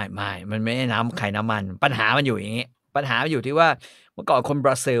ม่มันไม่ได้น้ำไข่น้ำมันปัญหามันอยู่อย่างงี้ปัญหามันอยู่ที่ว่าเมื่อก่อนคนบ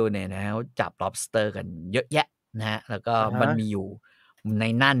ราซิลเนี่ยนะเขาจับ lobster กันเยอะแยะนะครับแล้วก็อะฮะมันมีอยู่ใน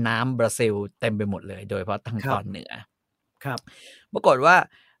น่านน้ำบราซิลเต็มไปหมดเลยโดยเฉพาะทางครับตอนเหนือ ครับปรากฏว่า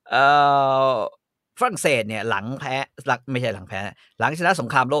เอ่อฝรั่งเศสเนี่ยหลังแพ้ไม่ใช่หลังแพ้หลังชนะสง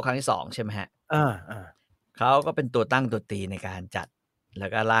ครามโลกครั้งที่2ใช่ไหมครับอาเขาก็เป็นตัวตั้งตัวตีในการจัดแล้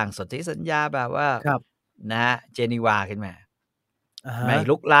วก็ร่างสนธิสัญญาแบบว่าๆครับนะครับเจนีวาขึ้นมาอะไม่ฮะ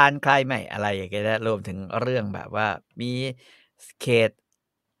รุกรานใครไม่อะไรอย่างเงี้ยนะรวมถึงเรื่องแบบว่ามีเขต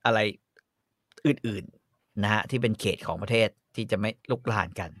อะไรอื่นๆนะครับที่เป็นเขตของประเทศที่จะไม่รุกราน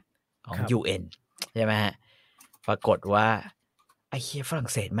กันของ ครับ UN ใช่ไหมครับปรากฏว่าไอ้เหี้ยฝรั่ง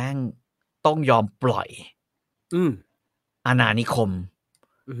เศสแม่งต้องยอมปล่อยอืมอาณานิคม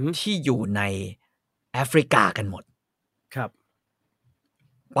อือฮึที่อยู่ในแอฟริกากันหมดครับ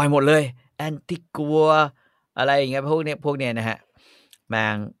ปล่อยหมดเลยแอนติกัวอะไรอย่างเงี้ยพวกเนี้ยนะครับแม่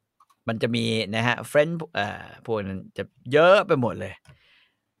งมันจะมีนะครับเฟรนช์พวกนั้นจะเยอะไปหมดเลย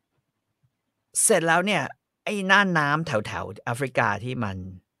เสร็จแล้วเนี่ยไอ้น่านน้ำแถวๆแอฟริกาที่มัน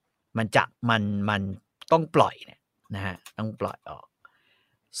ต้องปล่อยเนี่ยนะครับต้องปล่อยออก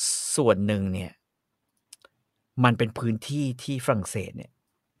ส่วนหนึ่งเนี่ยมันเป็นพื้นที่ที่ฝรั่งเศสเนี่ย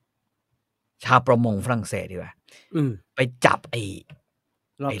ชาวประมงฝรั่งเศสดีกว่าอืมไปจับไอ้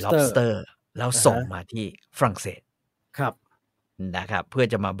Lobster lobster แล้วอะส่งฮะมาที่ฝรั่งเศสครับนะครับเพื่อ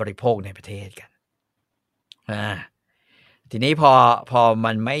จะมาบริโภคในประเทศกันอาทีนี้พอ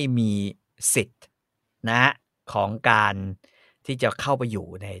มันไม่มีสิทธิ์นะครับของการที่จะเข้าไปอยู่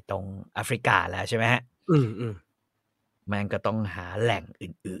ในตรงแอฟริกาแล้วใช่ไหมครับอืมมันก็ต้องหาแหล่ง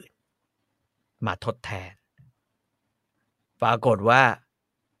อื่นๆมาทดแทนปรากฏว่า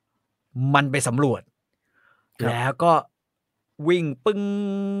มันไปสำรวจครับแล้วก็วิ่งปึ้ง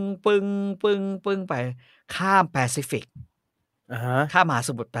ปึ้งปึ้งปึ้งไปข้ามแปซิฟิกอะฮะข้ามมหาส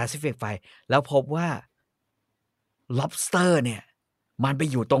มุทรแปซิฟิกไปแล้วพบว่า lobster เนี่ยมันไป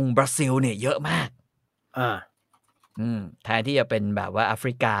อยู่ตรงบราซิลเนี่ยเยอะมากอาแทนที่จะเป็นแบบว่าแอฟ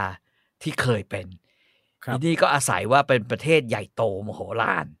ริกาที่เคยเป็นครับนี่ก็อาศัยว่าเป็นประเทศใหญ่โตมโหฬ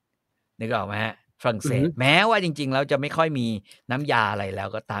ารนึกออกไหมฮะฝรั่งอือฮึเศสแม้ว่าจริงๆแล้วจะไม่ค่อยมีน้ำยาอะไรแล้ว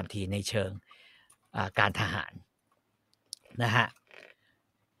ก็ตามทีในเชิงการทหารนะฮะ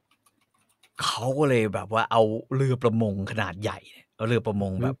เขาก็เลยแบบว่าเอาเรือประมงขนาดใหญ่เรือประม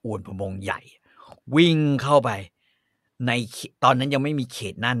งแบบอวนประมงใหญ่วิ่งเข้าไปในตอนนั้นยังไม่มีเข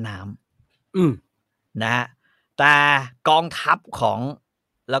ตน่านน้ำ อืมนะฮะแต่กองทัพของ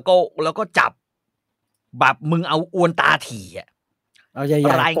แล้วก็จับแบบมึงเอาอวนตาถี่อะเอาให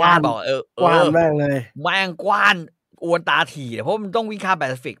ญ่รายๆกว้านงานบอกกว้านแม่งเลยแม่งกว้าน อวนตาถี่เพราะมันต้องวิ่งข้ามแป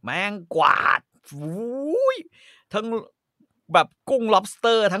ซิฟิกแม่งกวาดทั้งแบบกุ้ง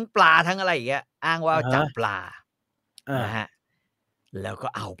lobster ทั้งปลาทั้งอะไรอย่างเงี้ยอ้างว่าจับปลานะฮะแล้วก็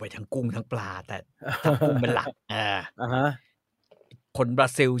เอาไปทั้งกุ้งทั้งปลาแต่จับกุ้งเป็นหลักคนบรา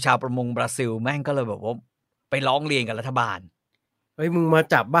ซิลชาวประมงบราซิลแม่งก็เลยแบบว่าไปร้องเรียนกับรัฐบาลเฮ้ยมึงมา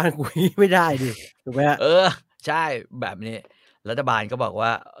จับบ้านกูไม่ได้ดิถูกไหมฮะใช่แบบนี้รัฐบาลก็บอกว่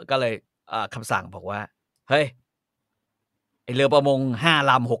าก็เลยคำสั่งบอกว่าเฮ้ยไอเรือประมง5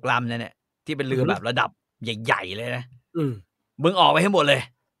 ลำ 6 ลำเนี่ยที่เป็นเรือแบบระดับใหญ่ๆเลยนะมึงออกไปให้หมดเลย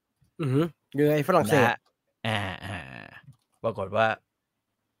เรือไอ้ฝรั่งเศสปรากฏว่า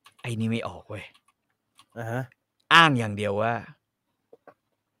ไอ้นี่ไม่ออกเว้ยอ้างอย่างเดียวว่า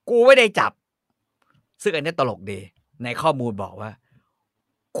กูไม่ได้จับซึ่งอันนี้ตลกดีในข้อมูลบอกว่า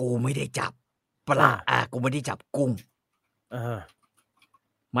กูไม่ได้จับปลากูไม่ได้จับกุ้ง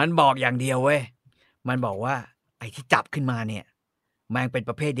มันบอกอย่างเดียวเว้ยมันบอกว่าไอ้ที่จับขึ้นมาเนี่ยมันเป็น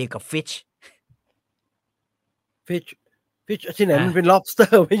ประเภทเดียวกับฟิชที่ไหนมันเป็น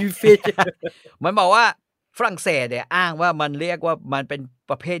lobster ไม่ใช่ fish มันบอกว่าฝรั่งเศสเนี่ยอ้างว่ามันเรียกว่ามันเป็น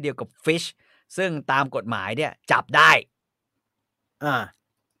ประเภทเดียวกับ fish ซึ่งตามกฎหมายเนี่ยจับได้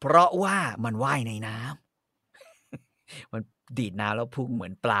เพราะว่ามันว่ายในน้ำมันดีดน้ำแล้วพุ่งเหมื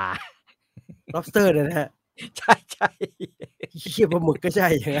อนปลา lobster เนี่ยนะฮะใช่เขี้ยวปลาหมึกก็ใช่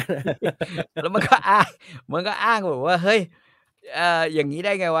อย่างนั้นแล้วมันก็อ้างแบบว่าเฮ้ยอย่างนี้ไ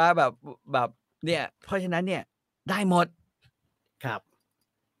ด้ไงวะแบบเนี่ยเพราะฉะนั้นเนี่ยได้หมดครับ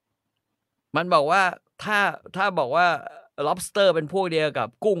มันบอกว่าถ้าบอกว่า lobster เป็นพวกเดียวกับ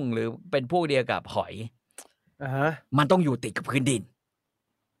กุ้งหรือเป็นพวกเดียวกับหอยมันต้องอยู่ติดกับพื้นดิน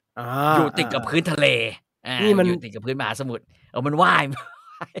อยู่ติดกับพื้นทะเลนี่มันอยู่ติดกับพื้นมหาสมุทรมันว่าย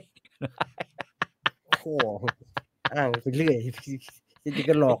โอ้อ้างไปเรื่อยจริงๆ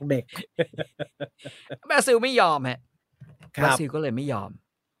ก็หลอกเด็กบราซิลไม่ยอมฮะบราซิลก็เลยไม่ยอม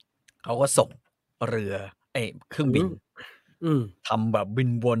เขาก็ส่งเรือเครื่องบินทำแบบบิ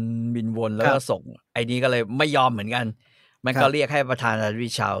นวนแล้วก็ส่งไอ้นี้ก็เลยไม่ยอมเหมือนกันมันก็เรียกให้ประธานาธิบดี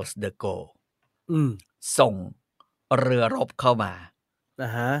ชาร์ลส์เดอโกลส่งเรือรบเข้ามา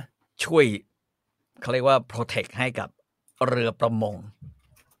ช่วยเขาเรียกว่า protect ให้กับเรือประมง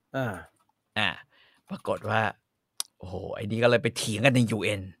ปรากฏว่าโอ้โหไอ้นี้ก็เลยไปเถียงกันใน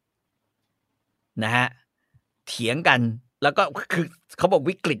UN นะฮะเถียงกันแล้วก็คือเขาบอก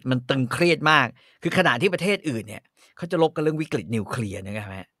วิกฤตมันตึงเครียดมากคือขณะที่ประเทศอื่นเนี่ยเขาจะลบกันเรื่องวิกฤตนิวเคลียร์นะครั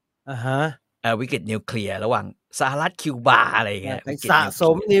บวิกฤตนิวเคลียร์ระหว่างสหรัฐคิวบาอะไรอย่างเงี้ยสะส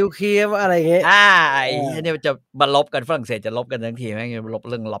มนิวเคลียร์อะไรอย่างเงี้ยไอ้เนี่ยจะมาลบกันฝรั่งเศสจะลบกันทั้งทีแม่งลบ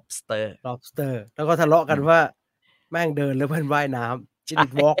เรื่อง lobster แล้วก็ทะเลาะกันว่าแม่งเดินแล้วมันว่ายน้ำจิต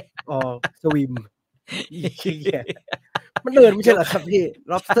วอล์กสวิมมันเดินไม่ใช่เหรอครับพี่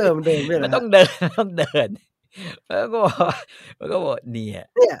lobster มันเดินไม่ใช่เหรอต้องเดินแล้วก็บอกเนี่ย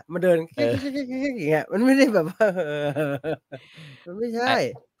มันเดินอย่างเงี้ยมันไม่ได้แบบว่ามันไม่ใช่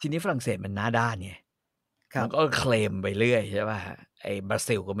ทีนี้ฝรั่งเศสมันหน้าด้านไงมันก็เคลมไปเรื่อยใช่ป่ะไอ้บรา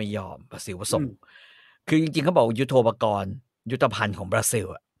ซิลก็ไม่ยอมบราซิลก็ส่งคือจริงๆเขาบอกยุทโธปกรณ์ยุทธภัณฑ์ของบราซิล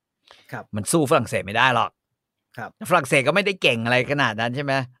มันสู้ฝรั่งเศสไม่ได้หรอกฝรั่งเศสก็ไม่ได้เก่งอะไรขนาดนั้นใช่ไ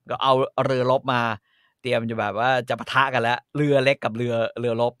หมก็เอาเรือรบมาเตรียมจะแบบว่าจะปะทะกันแล้วเรือเล็กกับเรื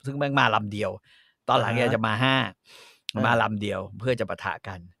อรบซึ่งแม่งมาลำเดียวตอนหลังจะมา5มาลำเดียวเพื่อจะปะทะ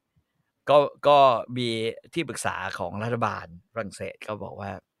กันก็มีที่ปรึกษาของรัฐบาลฝรั่งเศสก็บอกว่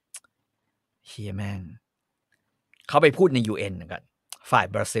าเฮียแม่งเขาไปพูดใน UN กันฝ่าย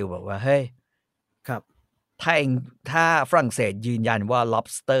บราซิลบอกว่าเฮ้ยครับถ้าฝรั่งเศสยืนยันว่า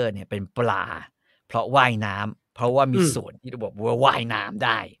lobster เนี่ยเป็นปลาเพราะว่ายน้ำเพราะว่ามีส่วนที่บอกว่าว่ายน้ำไ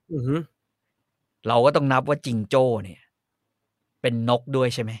ด้เราก็ต้องนับว่าจิงโจ้เนี่ยเป็นนกด้วย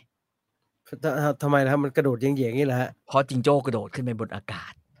ใช่ไหมทำไมนะครับมันกระโดดเหย่งๆนี่แหละฮะเพราะจิงโจ้กระโดดขึ้นไปบนอากา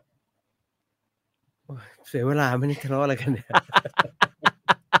ศเสียเวลาไม่ได้ทะเลาะอะไรกันเนี่ย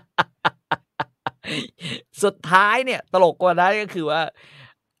สุดท้ายเนี่ยตลกกว่านั้นก็คือว่า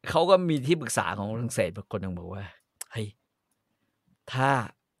เขาก็มีที่ปรึกษาของฝรั่งเศสคนหนึ่งบอกว่าเฮ้ยถ้า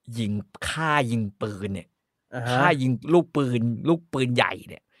ฆ่ายิงปืนเนี่ยฆ่ายิงลูกปืนใหญ่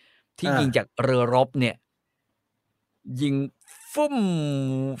เนี่ยที่ยิงจากเรือรบเนี่ยยิงฟุ่ม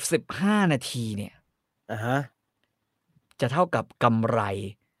15 นาทีเนี่ยจะเท่ากับกำไร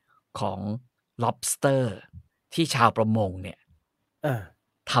ของ lobster ที่ชาวประมงเนี่ย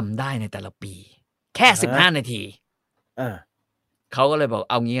ทำได้ในแต่ละปีแค่15 นาทีเขาก็เลยบอก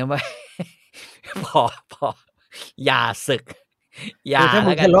เอางี้ว่าพออย่าศึกอย่าถ้า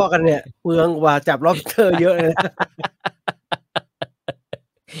มึงทะเลาะกันเนี่ยเปลืองกว่าจับ lobster เยอะเลย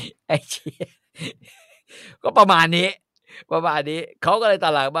ไอ้เชี่ยก็ประมาณนี้เขาก็เลยตอ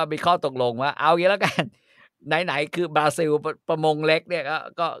นหลังมามีข้อตกลงว่าเอางี้แล้วกัน ไหนคือบราซิลประมงเล็กเนี่ย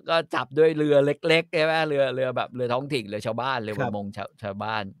ก็จับด้วยเรือเล็กๆใช่ไหมเรือแบบเรือท้องถิ่นเรือชาวบ้านเรือประมงชาว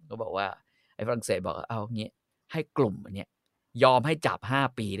บ้านก็บอกว่าไอ้ฝรั่งเศสบอกเอางี้ให้กลุ่มอันเนี้ยยอมให้จับ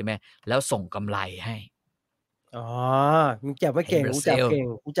5 ปีได้ไหมแล้วส่งกำไรให้อ๋อมึงจับไม่เก่งกูจับเก่ง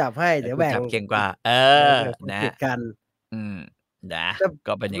กูจับให้เดี๋ยวแบ่ง จับเก่งกว่าแบ่งคน นะ ผิดกัน นะ แต่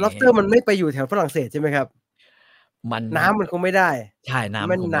ก็เป็นอย่างนี้ lobster มันไม่ไปอยู่แถวฝรั่งเศสใช่ไหมครับน้ำมันคงไม่ได้ ใช่น้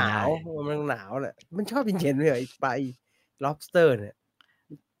ำ มัน คง ห ไม่ นา ได้ วมันหนาวแหละมันชอบเย็นๆเลยไอ้ปลา lobster เนี่ย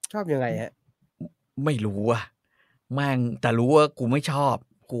ชอบยังไงฮะ ไม่รู้อะแม่งแต่รู้ว่ากูไม่ชอบ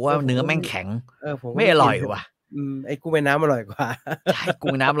กูว่าเนื้อแม่งแข็ง ผมก็ ไม่อร่อยว่ะ ไอ้กุ้งแม่น้ำอร่อยกว่า ใช่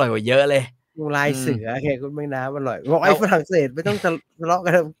กุ้งน้ำอร่อยกว่าเยอะเลย กุ้งลายเสือแค่กุ้งแม่น้ำอร่อยบอกไอ้ฝรั่งเศสไม่ต้องทะเลาะกั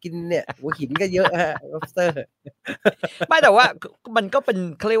นกินเนี่ยหัวหินก็เยอะฮะ lobster ไม่แต่ว่ามันก็เป็น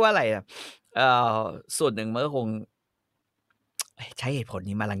เขาเรียกว่าอะไรอ่ะส่วนหนึ่งมันก็คงใช้เหตุผล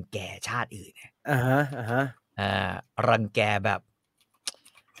นี้มารังแกชาติอื่นเนี่ยรังแกแบบ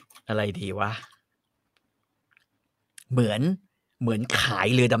อะไรดีวะเหมือนขาย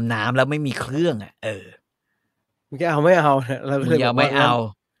เรือดำน้ำแล้วไม่มีเครื่องอ่ะมึงจะเอาไม่เอาเราก็เลยบอกไม่เอา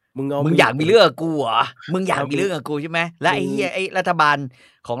มึงอยากมีเรื่องกับกูเหรอมึงอยากมีเรื่องกับกูใช่ไหมแล้วไอ้เหี้ยไอ้รัฐบาล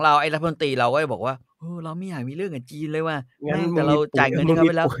ของเราไอ้รัฐมนตรีเราก็บอกว่าเราไม่อยากมีเรื่องกับจีนเลยว่ะงั้นแต่เราจ่ายเงินให้เขา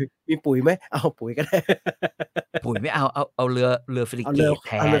ไปแล้วมีปุ๋ยไหมเอาปุ๋ยก็ได้ปุ๋ยไม่เอาเรือฟริเกตแท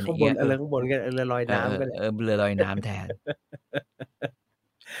นเรือข้างบนเรือข้างบนก็เรือลอยน้ำก็ได้เรือลอยน้ำแทน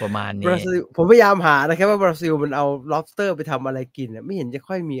ประมาณนี้ผมพยายามหานะครับว่าบราซิลมันเอา lobster ไปทำอะไรกินไม่เห็นจะ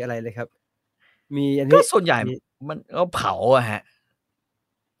ค่อยมีอะไรเลยครับมีอันนี้ก็ส่วนใหญ่มันก็เผาอะฮะ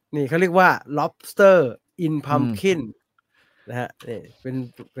นี่เขาเรียกว่า lobster in pumpkin นะฮะนี่เ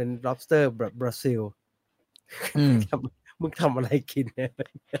ป็น lobster แบบบราซิลมึงทำอะไรกินเนี่ย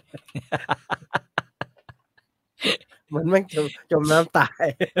มันแม่งจมน้ำตาย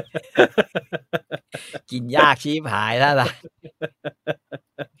กินยากชี้ผายแล้วล่ะ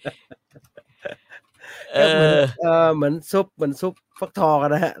เหมือนซุปฟักทอง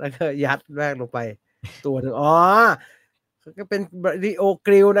นะฮะแล้วก็ยัดแรกลงไปตัวหนึ่งก็เป็นริโอก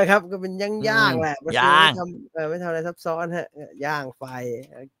ริลนะครับก็เป็นย่างแหละย่างไม่ทำอะไรซับซ้อนฮะย่างไฟ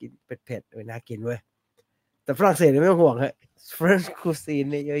กินเผ็ดๆน่ากินเว้ยแต่ฝรั่งเศสไม่ต้องห่วงฮะ French cuisine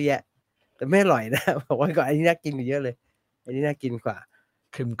เนี่ยเยอะแยะแต่ไม่อร่อยนะบอกว่าก่อนอันนี้น่ากินเยอะเลยอันนี้น่ากินกว่า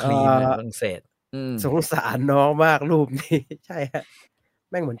ครีมฝรั่งเศสสงสารน้องมากรูปนี้ใช่ฮะ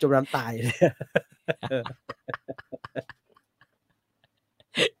แม่งเหมือนจมน้ำตายเลย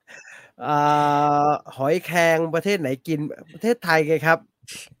หอยแครงประเทศไหนกินประเทศไทยไงครับ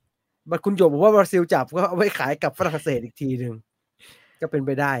คุณโยมบอกว่าบราซิลจับก็เอาไว้ขายกับฝรั่งเศสอีกทีนึงก็เป็นไป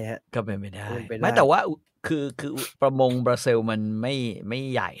ได้ฮะก็เป็นไปได้ไม่แต่ว่าคือประมงบราซิลมันไม่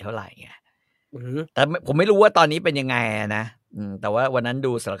ใหญ่เท่าไหร่ไงแต่ผมไม่รู้ว่าตอนนี้เป็นยังไงนะแต่ว่าวันนั้น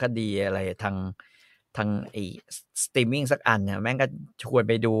ดูสารคดีอะไรทางไอ้สตรีมมิ่งสักอันเนี่ยแม่งก็ชวน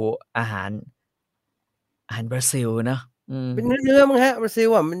ไปดูอาหารบราซิลเนาะเป็นเนื้อมั้งฮะบราซิล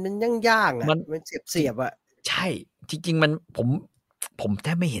อ่ะมันย่างอ่ะมันเสียบอ่ะใช่จริงๆมันผมแท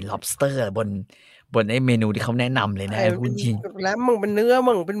บไม่เห็น lobster บนไอ้เมนูที่เขาแนะนำเลยนะพูดจริงแล้วมึงเป็นเนื้อ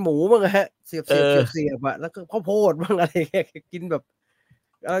มึงเป็นหมูมึงฮะเสียบอ่ะแล้วก็ข้าวโพดมึงอะไรกินแบบ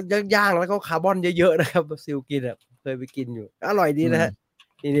ย่างแล้วก็คาร์บอนเยอะๆนะครับบราซิลกินอ่ะเคยไปกินอยู่อร่อยดีนะฮะ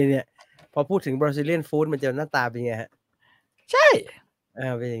นี่พอพูดถึงบราซิเลียนฟู้ดมันจะหน้าตาเป็นไงฮะใช่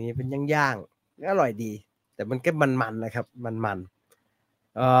เป็นอย่างนี้เป็นย่างอร่อยดีแต่มันก็มันนะครับมัน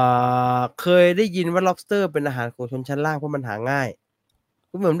เคยได้ยินว่า lobster เป็นอาหารของชนชั้นล่างเพราะมันหาง่าย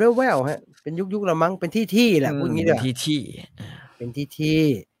ก็เหมือนแว่วๆฮะเป็นยุคละมั้งเป็นที่แหละพูดงี้ดีกว่าเป็นที่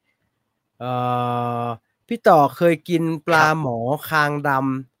พี่ต่อเคยกินปลาหมอคางด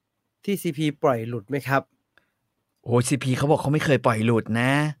ำที่ CP ปล่อยหลุดไหมครับโอ้ CP เขาบอกเขาไม่เคยปล่อยหลุดน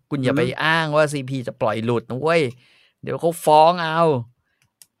ะคุณอย่าไปอ้างว่า CP จะปล่อยหลุดนะเว้ยเดี๋ยวเขาฟ้องเอา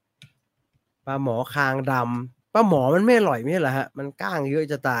ปลาหมอคางดำปลาหมอมันไม่อร่อยไม่ใช่เหรอฮะมันก้างเยอะ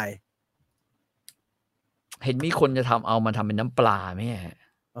จะตายเห็นมีคนจะเอามาทำเป็นน้ำปลาไหม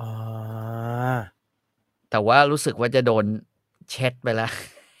แต่ว่ารู้สึกว่าจะโดนเช็ดไปแล้ว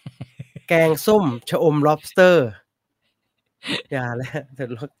แกงส้มชะอม lobster อย่าแล้วแต่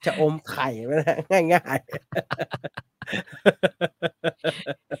จะอมไข่ไปนะง่ายๆ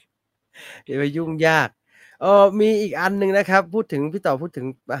อย่าไปยุ่งยากมีอีกอันนึงนะครับพี่ต่อพูดถึง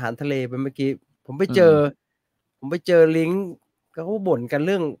อาหารทะเลไปเมื่อกี้ผมไปเจอลิงก์เขาบ่นกันเ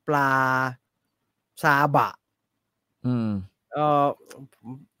รื่องปลาซาบะ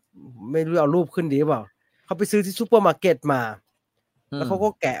ไม่รู้เอารูปขึ้นดีหรือเปล่าเขาไปซื้อที่ซุปเปอร์มาร์เก็ตมาแล้วเขาก็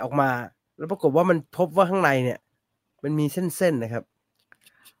แกะออกมาแล้วปรากฏว่ามันพบว่าข้างในเนี่ยมันมีเส้นๆนะครับ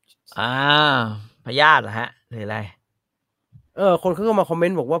พยาธิเหรอฮะหรืออะไร คนเขาก็มาคอมเมน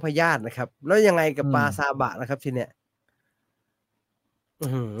ต์บอกว่าพยาธินะครับ แล้วยังไงกับปลา อืม ซาบะนะครับทีเนี้ย อื้อ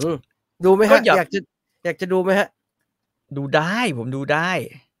ฮือ ดูไหม ก็ ครับ อย่า อยากจะดูไหมครับ? ดูได้ ผมดูได้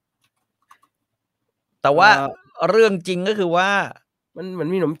แต่ว่า เรื่องจริงก็คือว่า มันเหมือน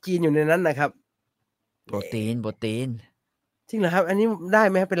มีขนมจีนอยู่ในนั้นน่ะครับ โปรตีน จริงเหรอครับ? อันนี้ได้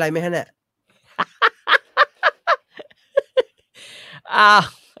ไหมครับ? เป็นไรไหมครับเนี่ย?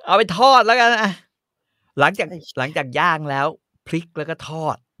 เอาไปทอดแล้วกันอะ หลังจาก ไอ้ หลังจากย่างแล้ว พลิกแล้วก็ทอ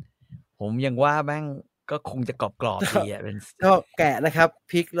ด ผมยังว่าแม่งก็คงจะกรอบ ๆ ดีอะ เป็น ก็แกะนะครับ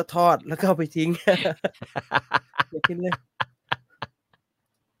พลิกแล้วทอด แล้วก็เอาไปทิ้ง อย่ากินเลย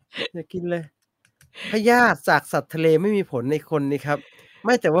อย่ากินเลย พยาธิจากสัตว์ทะเลไม่มีผลในคนนี่ครับ ไ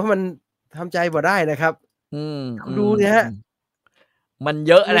ม่แต่ว่ามันทำใจบ่ได้นะครับ อืม คุณดูสิครับ มัน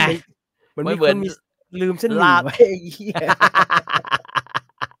เยอะนะ เหมือน ไม่ มี เหมือน คนมี ลืมเส้นหลมี่าบ ไว้ ไอ้เหี้ย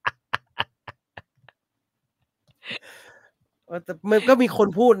แต่มันก็มีคน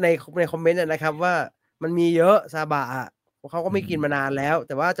พูดในคอมเมนต์อะนะครับว่า มันมีเยอะซาบะอะ เขาก็ไม่กินมานานแล้ว แ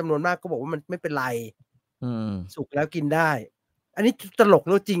ต่ว่าจำนวนมากก็บอกว่ามันไม่เป็นไร อืม สุกแล้วกินได้ อันนี้ตลกห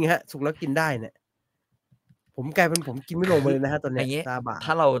รือจริงครับ สุกแล้วกินได้เนี่ย ผมกลายเป็นผมกินไม่ลงไปเลยนะครับตอนเอนี้ย่ย างงี้ ซาบะ ถ้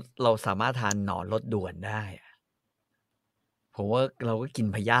าเราสามารถทานหนอนรสด่วนได้อะ ผมว่าเราก็กิน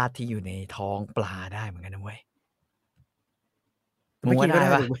พยาธิที่อยู่ในท้องปลาได้เหมือนกันนะเว้ย ไม่กินก็ได้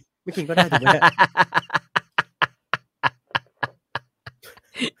ถูกไหม? ไม่กินก็ได้ถูกไหมครับ?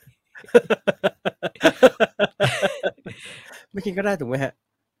 ไม่กินก็ได้ถูกไหมครับ?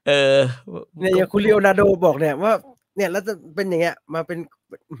 เออ เนี่ย ก็ อย่างคุณ Leonardo บอกเนี่ยว่า เนี่ยแล้วจะเป็นอย่างเงี้ย มาเป็น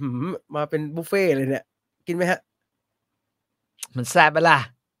อื้อฮือ มาเป็นบุฟเฟต์เลยเนี่ย กินไหมครับ? มันแซ่บเปล่าล่ะ?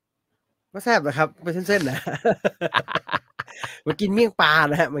 ก็แซ่บอะครับ เป็นเส้น ๆ น่ะ เหมือนกินเมี่ยงปลา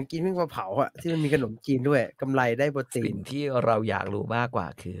นะครับ เหมือนกินเมี่ยงปลาเผาอะ ที่มันมีขนมจีนด้วย กำไรได้โปรตีสิ่งน ที่เราอยากรู้มากกว่า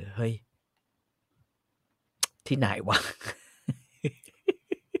คือ เฮ้ย ที่ไหนวะ?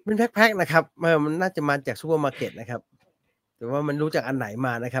 เป็นแพ็ก ๆ นะครับ มันน่าจะมาจากซูเปอร์มาร์เก็ตนะครับ แต่ว่ามันรู้จากอันไหนม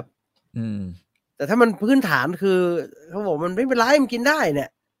านะครับ อืม แต่ถ้ามันพื้นฐานคือ เขาบอกมันไม่เป็นไร มันกินได้เนี่ย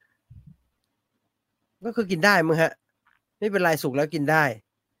ก็คือกินได้มั้งครับ ไม่เป็นไร สุกแล้วกินได้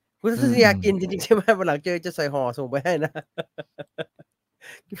คุณทัศนียากินจริง ๆ ใช่ไหม? วันหลังเจอจะใส่ห่อส่งไปให้นะ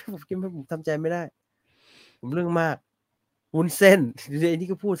กินไปผมทำใจไม่ได้ ผมเรื่องมาก วุ้นเส้น ไอ้นี่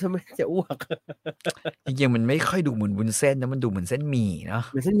ก็พูดซะเหมือนจะอ้วก จริง ๆ มันไม่ค่อยดูเหมือนวุ้นเส้นนะ มันดูเหมือนเส้นหมี่เนาะ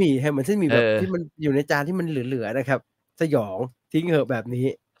เหมือนเส้นหมี่ครับ เหมือนเส้นหมี่แบบที่เออ มันอยู่ในจานที่มันเหลือ ๆ นะครับ สยอง ทิ้งเหอะแบบนี้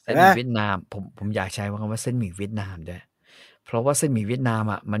เเสห็้นไนหหม? มี่เวียดนาม ผมอยากใช้คำว่าเส้นหมี่เวียดนามด้วย เพราะว่าเส้นหมี่เวียดนาม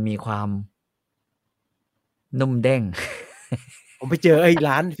อะมันมีความ นุ่มเด้ง ผมไปเจอไอ้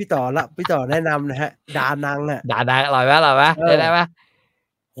ร้านพี่ต่อแล้ว พี่ต่อแนะนำนะครับ ดานังอะ ดานังอร่อยไหม? อร่อยไหม? เออ ใช้ได้ไหม?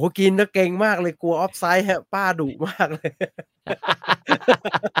 โอ้โฮ กินแล้วเกร็งมากเลย กลัว offside ครับ ป้าดุมากเลย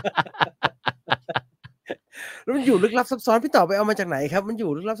แล้วมันอยู่ลึกลับซับซ้อน พี่ต่อไปเอามาจากไหนครับ? มันอ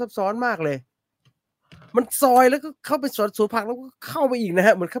ยู่ลึกลับซับซ้อนมากเลย มันซอยแล้วก็เข้าไปสวนผัก แล้วก็เข้าไปอีกนะค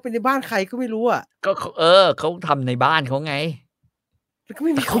รับ เหมือนเข้าไปในบ้านใครก็ไม่รู้อะ ก็เขา เขาทำในบ้านเขาไง แล้วก็ไ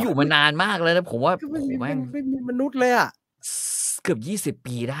ม่แตม่ีเขขาอง อยู่มานานมากแล้วนะ ผมว่า ก็โอไม่้โฮ มี แม่ง ไม่มีมนุษย์เลยอะ เกือบ 20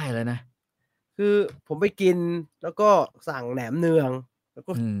 ปีได้แล้วนะ คือผมไปกิน แล้วก็สั่งแหนมเนือง แล้ว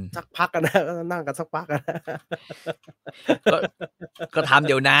ก็อืม สักพักอะนะ ก็นั่งกันสักพักอะ ก็ ก็ทำเ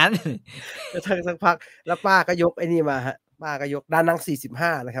ดี๋ยวนั้น ก็นั่งสักพัก แล้วป้าก็ยกไอ้นี่มาครับ ป้าก็ยก ดานัง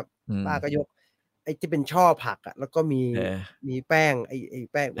 45 นะครับ อืม ป้าก็ยกไอ้ที่เป็นช่อผักอะ แล้วก็มี เออ มีแป้ง ไอ้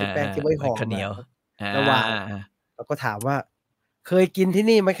แป้ง อไอ้า แป้งที่ไว้เหมหือ่อนข้าวเหอนีะ ยว อา แล้ววาง แล้วก็ถามว่า "เคยกินที่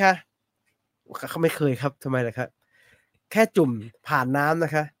นี่ไหมคะ?" เขาไม่เคยครับ ทำไมล่ะครับ? แค่จุ่มผ่านน้ำน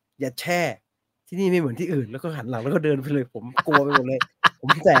ะคะ อย่าแช่ ที่นี่ไม่เหมือนที่อื่น แล้วก็หันหลังแล้วก็เดินไปเลย ผมกลัวไปหมดเลย ผ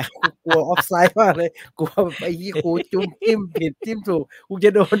มแสบ กลัว offside มากเลย กลัวแบบไอ้เหี้ย กูจิ้มผิด จิ้มถูก กูจะ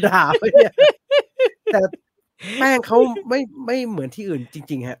โดนด่าไหมเนี่ย แต่แป้งเขาไม่เหมือนที่อื่นจ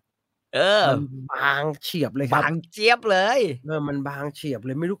ริง ๆ ครับ เอมันอ บางเฉียบเลยคบรับ างเจี๊ยบเลย มันบางเฉียบเ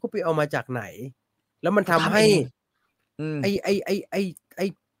ลย ไม่รู้เขาไปเอามาจากไหน แล้วมันเขาททำใหำเ้ อง อืม ไ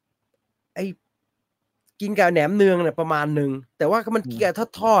อ้ กินกับแหนมเนืองเนี่ยประมาณหนึ่ง แต่ว่ามันกินกับ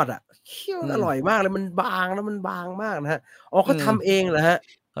ทอด ๆ อะ เคี้ยวอืม อร่อยมากเลย มันบางแล้วมันบางมากนะครับ อ๋อ อเขืาม ทำเองเหรอครับ?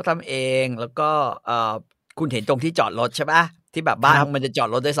 เขาทำเอง แล้วก็ คุณเห็นตรงที่จอดรถใช่เปล่า? ที่แบบบ้านครับ มันจะจอด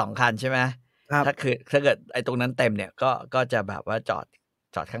รถได้ 2 คันใช่ไหม? ครับ ถ้าเกิดไอ้ตรงนั้นเต็มเนี่ย ก็จะแบบว่าจอ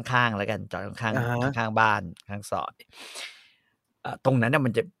ดข้าง ๆ แล้วกัน จอดข้าง อะฮะ ๆ ข้าง ๆ บ้าน ข้างซอย ตรงนั้นน่ะ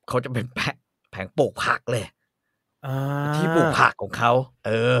เขาจะเป็นแผงปลูกผักเลย อที่ปลูกา ผักของเขา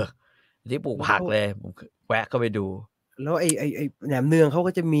ที่ปลูกแล้ว ผักเลย ผมแวะเข้าไปดู แล้วไอ้แหนมเนืองเขา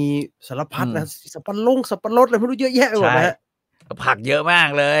ก็จะมีสารพัอืดนะ ม สับปะรดอะไรไม่รู้เยอะแยะไปใชหมด่ นะครับ ผักเยอะมาก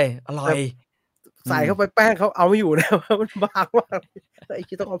เลย อร่แอบบ ย อืใส่เข้าม ไปแป้งเขาเอาไม่อยู่ นะ มันบางมาก ไอ้เ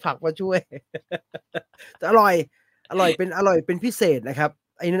หี้ยต้องเอาผักมาช่วย แต่อร่อย อร่อยเป็นพิเศษนะครับ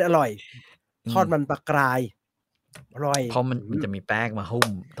ไอ้นั่นอร่อยทอดมันปลากรายอร่อยเพราะมันจะมีแป้งมาหุ้ม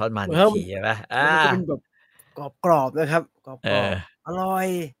ทอดมันอีกแล้วทีใช่ไหมแล้วมันก็เป็นแบบกรอบๆนะครับกรอบอๆอร่อย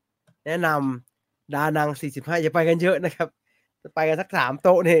แนะนำดานัง45อย่าไปกันเยอะนะครับจะไปกันสัก3โ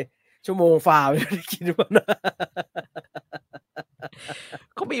ต๊ะนี่ชั่วโมงฝ่าไม่ได้กินหมดนะ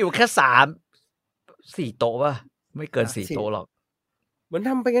ก็มีอยู่แค่3-4 โต๊ะป่ะไม่เกิน4 โต๊ะหรอก เหมือนท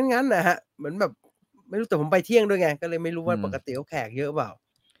ำไปงั้นๆน่ะครับเหมือนแบบไม่รู้แต่ผมไปเที่ยงด้วยไงก็เลยไม่รู้ว่าปกติเขาแขกเยอะเปล่า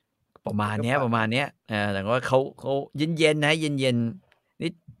ประมาณก็เนี้ยแต่ว่าเขาเย็นๆนะเย็นๆนี่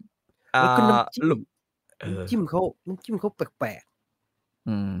แล้วก็น้ำจิ้มลุน้ำจิ้มเขาแปลกอื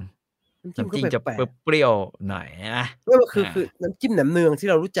มๆน้ำจิ้มเขาน้ำจิ้มจะแปลกเปรี้ยวๆหน่อยนะ ๆไม่ว่าคืออาน้ำจิ้มแหนมเนืองที่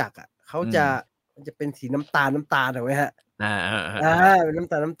เรารู้จักอะเขาอืมจะมันจะเป็นสีน้ำตาลถูกไหมครับอาเป็นน้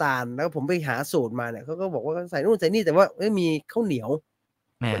ำตาลแล้วผมไปหาสูตรมาเนี่ยเขาก็บอกว่าใส่นู่นใส่นี่แต่ว่าเฮ้ยมีข้าวเหนียว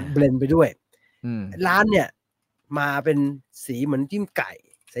ๆอาเหมือนเบลนด์ไปด้วยอืมร้านเนี่ยมาเป็นสีเหมือนจิ้มไก่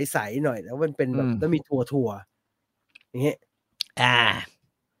ใสๆหน่อยแล้วมันเป็นแบบแล้วมีถั่วอย่างงี้ อา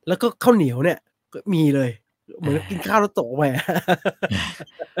แล้วก็ข้าวเหนียวเนี่ยก็มีเลยเหมือนกินข้าวแล้วตกไปอะ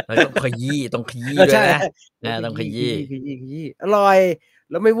แล้วต้องขยี้ใช่ด้วยนะแล้วขยี้ต้องขยี้อร่อย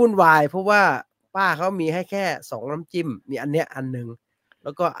แล้วไม่วุ่นวายเพราะว่าป้าเขามีให้แค่2น้ำจิ้มมีอันเนี้ยอันหนึ่งแ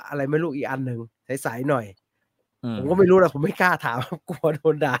ล้วก็อะไรไม่รู้อีกอันหนึ่งใสๆหน่อยผมก็ไม่รู้แหละผมไม่กล้าถามกลัวโด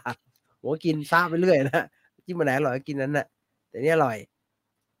นด่าผมก็กินซ้ำไปเรื่อยนะจิ้มอันไหนอร่อยก็กินนั้นน่ะแต่นี่อร่อย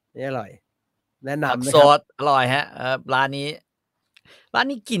นี่อร่อยแนะผักสนำนะครับดอร่อยครับร้าน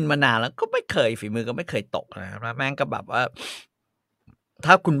นี้กินมานานแล้วก็ไม่เคยฝีมือก็ไม่เคยตกนะครับแล้วแม่งก็แบบว่า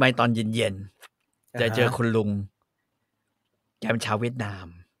ถ้าคุณไปตอนเย็นๆจะอะฮะเจอคุณลุงแกเป็นชาวเวียดนาม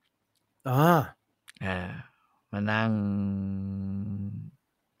อ๋ออามานั่ง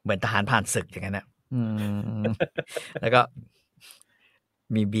เหมือนทหารผ่านศึกอย่างนั้นน่ะมแล้วก็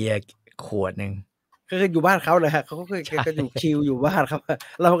มีเบียร์ขวดหนึ่งก็คืออยู่บ้านเขานะฮะเขาก็แกใช่ก็อยู่ชิลอยู่บ้านเขาอะ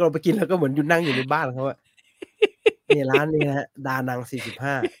เราไปกินเราก็เหมือนอยู่นั่งอยู่ในบ้านเขาอะเนี่ยร้านนี้นะครับดานัง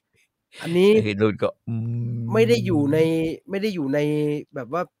45อันนี้ไอ้รุ่นก็ไม่ได้อยู่ในไม่ได้อยู่ในแบบ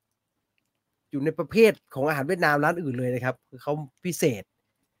ว่าอยู่ในประเภทของอาหารเวียดนามร้านอื่นเลยนะครับคือเขาพิเศษ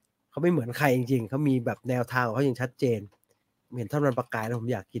เขาไม่เหมือนใครจริงๆเขามีแบบแนวทางของเขาอย่างชัดเจนผมเห็นทอดมันปลากรายแล้วผม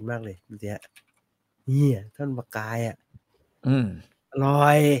อยากกินมากเลยดูสิครับเนี่ยทอดมันปลากรายอะอืมอร่อ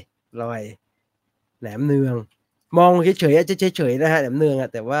ยอร่อยแหนมเนืองมองเฉยๆอะจะเฉยๆนะครับแหนมเนืองอะ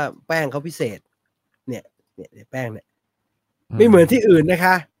แต่ว่าแป้งเขาพิเศษเนี่ยแป้งเนี่ยไม่เหมือนที่อื่นนะค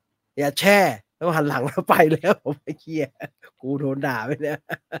ะอย่าแช่แล้วหันหลังแล้วไปแล้วผมไอ้เหี้ยกูโดนด่าไปเนี่ย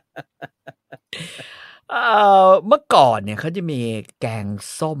เมื่อก่อนเนี่ยเขาจะมีแกง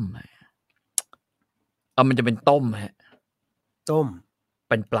ส้มอะมันจะเป็นต้มครับต้ม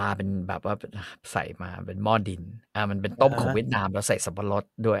เป็นปลาเป็นแบบว่าเป็นใส่มาเป็นหม้อดินมันเป็นต้อะมของฮะเวียดนามแล้วใส่สับปะรด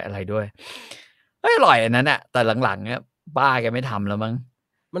ด้วยอะไรด้วยเฮ้ยอร่อยอันนั้นน่ะแต่หลังๆเนี่ยป้าแกไม่ทำแล้วมั้ง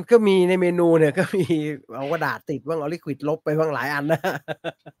มันก็มีในเมนูเนี่ยก็มีเอากระดาษติดบ้างเอาลิควิดลบไปบ้างหลายอันนะ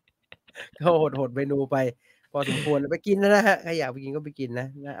ก็หดๆเมนูไปพอสมควรไปกินนะครับใครอยากไปกินก็ไปกินนะ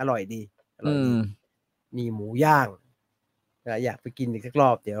อร่อยดีอร่อยอืมดีมีหมูย่างอยากไปกินอีกสักรอ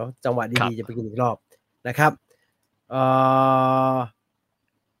บเดี๋ยวจังหวะครับดีๆจะไปกินอีกรอบนะครับเอ่อ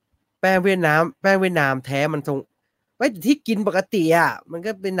แป้งเวียดนามแท้มันทรงไม่แต่ที่กินปกติอะมัน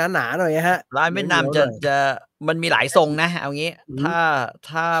ก็เป็นหนาๆหน่อยอะครับร้านเหเวียดนามนียวๆหน่อยจะมันมีหลายทรงนะเอางี้อือฮึ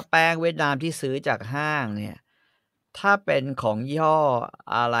ถ้าแป้งเวียดนามที่ซื้อจากห้างเนี่ยถ้าเป็นของยี่ห้อ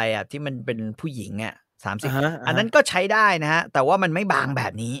อะไรอะที่มันเป็นผู้หญิงอะอะ30ฮะอันนั้นก็ใช้ได้นะครับแต่ว่ามันไม่บางแบ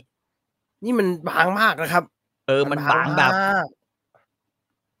บนี้ๆนี่มันบางมากนะครับมันมันบางม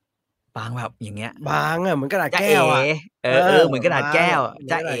บางแบบากอย่างเงี้ยบางอะเหมือนกระดาษจ๊ะเอ๋แก้วอะเออเหมือนกระดาษบางแก้วอะเหมือน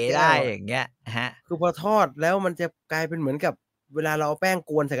จ๊ะเอ๋กระดาษแก้ได้วอะ อย่างเงี้ยครับคือพอทอดแล้วมันจะกลายเป็นเหมือนกับเวลาเราเอาแป้ง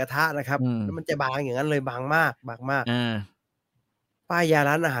กวนใส่กระทะนะครับอืมแล้วมันจะบางอย่างงั้นเลยบางมากบางมากเออป้ายยา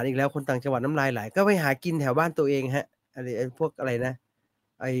ร้านอาหารอีกแล้วคนต่างจังหวัดน้ำลายไหลก็ไปหากินแถวบ้านตัวเองครับไอ้พวกอะไรนะ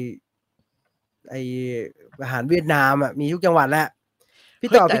ไอ้ไอ้อาหารเวียดนามอะมีทุกจังหวัดแหละพี่เ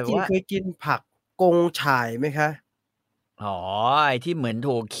ฮ้ยแต่พี่จีนว่า เคยกินผักกงฉ่ายไหมคะอ๋อไอ้ที่เหมือน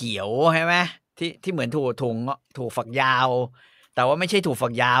ถั่วเขียวใช่ไหมที่เหมือนถั่วฝักยาวแต่ว่าไม่ใช่ถั่วฝั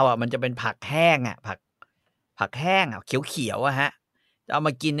กยาวอะมันจะเป็นผักแห้งอะผักแห้งอะเขียวๆอะครับจะเอาม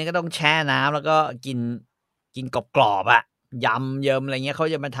ากินนี่ก็ต้องแช่น้ำแล้วก็กินกรอบๆอะยำเยิมอะไรเงี้ยเขา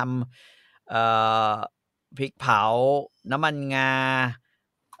จะมาทำพริกเผาน้ำมันงา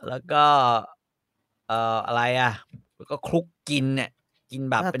แล้วก็อะไรอะแล้วก็คลุกกินเนี่ยกิน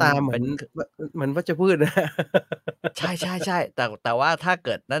แบหน้าบเป็นตาเหมือนเหมือนวัชพืชนะ ใช่ๆๆแต่ว่าถ้าเ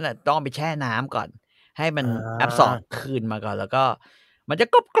กิดนั่นน่ะต้องเอาไปแช่น้ำก่อนให้มัน อา absorb คืนมาก่อนแล้วก็มันจะ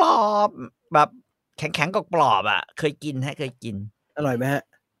กรอบๆแบบแข็งๆกรอบๆอะเคยกินครับเคยกินอร่อยไหมครับ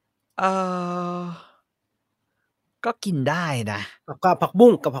เอ่อ ก็กินได้นะ กับผักบุ้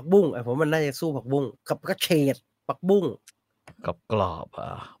งผมมันน่าจะสู้ผักบุ้งกับกระเฉดผักบุ้ง กรอบ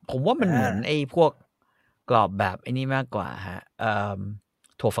ผมว่ามันเหมือนไอ้พวกกรอบแบบไอ้นี่มากกว่าฮะ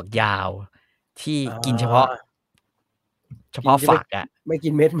ถั่วฝักยาวที่กินเฉพาะฝักอ่ะ ไม่กิ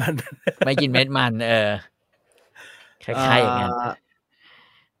นเม็ดมัน ไม่กินเม็ดมันคล้ายๆอย่างนั้น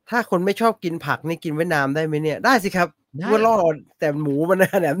ถ้าคนไม่ชอบกินผักนี่กินเวียดนามได้ไหมเนี่ยได้สิครับว่าล่อแต่หมูมัน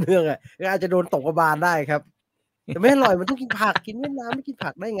แหนมเนืองอ่ะก็อาจจะโดนตกกระบาลได้ครับแต่ไม่อร่อยมันต้องกินผักกินเวียดนามไม่กินผั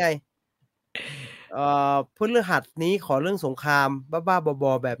กได้ไงพฤหัสนี้ขอเรื่องสงครามบ้าๆบ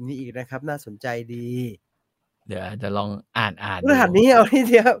อๆแบบนี้อีกนะครับน่าสนใจดีเดี๋ยวจะลองอ่านพฤหัสนี้เอาที่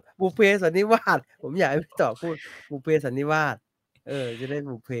เดียวบุพเพสันนิวาสผมอยากให้พี่ต่อพูดบุพเพสันนิวาสจะได้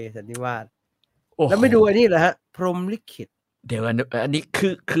บุพเพสันนิวาสแล้วไม่ดูอันนี้เหรอฮะพรหมลิขิตเดี๋ยวอันนี้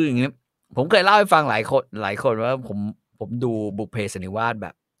คืออย่างนี้ผมเคยเล่าให้ฟังหลายคนว่าผมดูบุพเพสันนิวาสแบ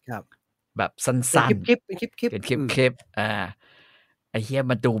บสั้นๆเป็นคลิปเป็นคลิปไอ้เหี้ย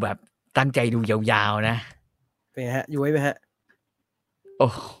มันดูแบบตั้งใจดูยาวๆนะเป็นฮะย้วยไหมฮะโอ้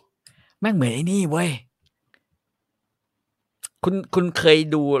แม่งเหมือนไอ้นี่เว้ยคุณเคย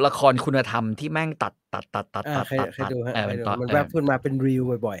ดูละครคุณธรรมที่แม่งตัดเคยดูฮะมันแวบขึ้นมาเป็นรีล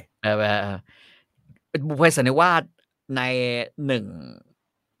บ่อยๆบุพเพสันนิวาสในหนึ่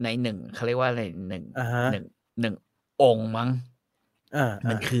งเขาเรียกว่าอะไรหนึ่งองค์มั้ง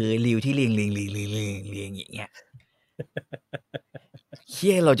มันคือรีวที่เรียงอย่างเงี้ยเฮี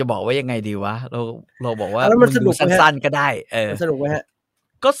ยเราจะบอกว่ายังไงดีวะเราบอกว่ามันสนุกสั้นๆก็ได้สนุกไหมฮะ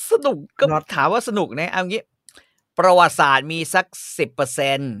ก็สนุกก็ถามว่าสนุกนะเอางี้ประวัติศาสตร์มีสัก 10%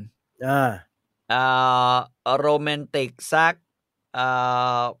โรแมนติกสัก50%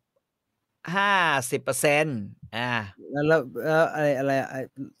แล้วอะไร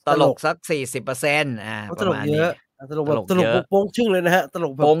ตลกสัก 40%ตลกเยอะตลกโป้งชึ่งเลยนะฮะตล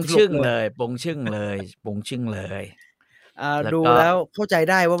กแบบโป้งชึ่งเลยดูแล้วเข้าใจ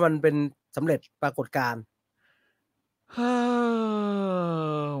ได้ว่ามันเป็นสำเร็จปรากฏการณ์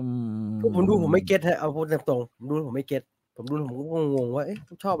ผมดูผมไม่เก็ตฮะเอาพูดตรงๆผมดูผมไม่เก็ตผมดูผมก็งงว่า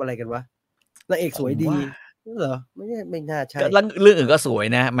ชอบอะไรกันวะนางเอกสวยดีเหรอไม่น่าใช่เรื่องอื่นก็สวย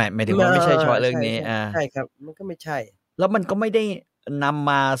นะหมายถึงว่าไม่ใช่เฉพาะเรื่องนี้ใช่ครับมันก็ไม่ใช่แล้วมันก็ไม่ได้นำ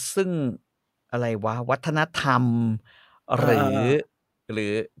มาซึ่งอะไรวะวัฒนธรรมหรื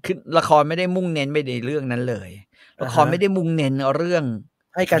อคือละครไม่ได้มุ่งเน้นไปในเรื่องนั้นเลยละครไม่ได้มุ่งเน้นเรื่อง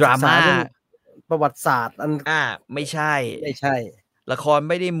ให้การศึกษาประวัติศาสตร์ไม่ใช่ละคร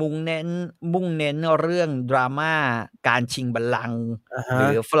ไม่ได้มุ่งเน้นเรื่องดราม่าการชิงบัลลังก์หรื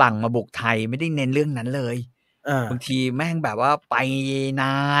อฝรั่งมาบุกไทยไม่ได้เน้นเรื่องนั้นเลยบางทีแม่งแบบว่าไปน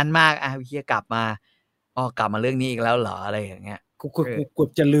านมากเฮียกลับมาเรื่องนี้อีกแล้วเหรออะไรอย่างเงี้ยกูเกือบ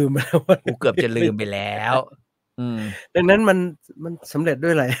จะลืมไปแล้วกูเกือบจะลืมไปแล้วดังนั้นมันสำเร็จด้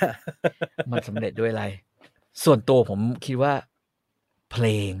วยอะไรมันสำเร็จด้วยอะไรส่วนตัวผมคิดว่าเพล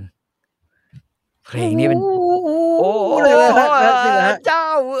งนี่เป็นโอ้เจ้า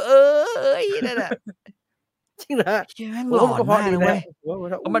นั่นแหละจริงเหรอแม่งหลอนมากเลยเว้ย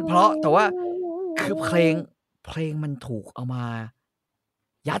มันเพราะแต่ว่าคือเพลงมันถูกเอามา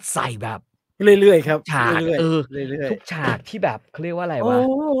ยัดใส่แบบเรื่อยๆครับฉากทุกฉากที่แบบเขาเรียกว่าอะไรวะ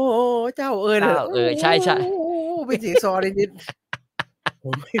เจ้าใช่เป็นเสียงซอนิดผ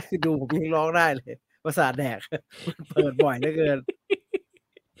มไม่คือดูผมยังร้องได้เลยประสาทแดกเปิดบ่อยเหลือเกิน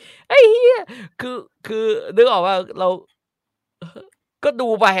ไอ้เหี้ยคือนึกออกว่าเราก็ดู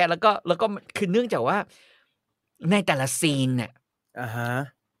ไปแล้วก็คือเนื่องจากว่าในแต่ละซีนเนี่ย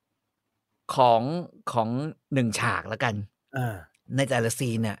ของ1ฉากแล้วกันในแต่ละซี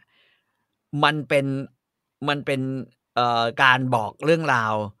นเนี่ยมันเป็นการบอกเรื่องรา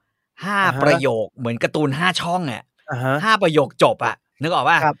ว5ประโยคเหมือนการ์ตูน5ช่อง5ประโยคจบนึกออก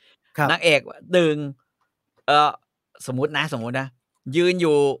ป่ะนางเอกดึงสมมุตินะยืนอ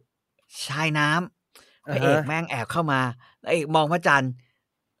ยู่ชายน้ำพระเอกแม่งแอบเข้ามานางเอกมองพระจันทร์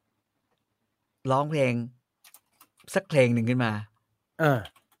ร้องเพลงสักเพลงหนึ่งขึ้นมา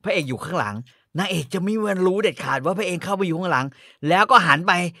พระเอกอยู่ข้างหลังนางเอกจะไม่มีวันรู้เด็ดขาดว่าพระเอกเข้าไปอยู่ข้างหลังแล้วก็หันไ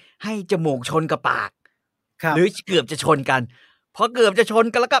ปให้จมูกชนกับปากหรือเกือบจะชนกันพอเกือบจะชน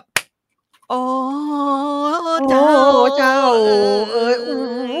กันแล้วก็โอ้เจ้า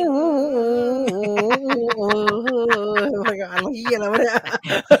มันก็อะไรเหี้ยแล้วเนี่ย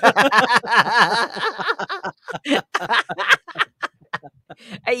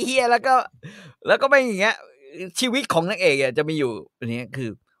ไอ้เหี้ยแล้วก็ไม่อย่างเงี้ยชีวิตของนางเอกจะมีอยู่อันนี้คือ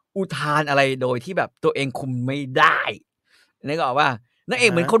อุทานอะไรโดยที่แบบตัวเองคุมไม่ได้นึกออกป่ะนางเอ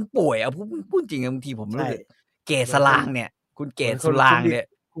กเหมือนคนป่วยพูดจริงบางทีผมรู้สึกเกศสลางเนี่ยคุณเกศสุรางเนี่ย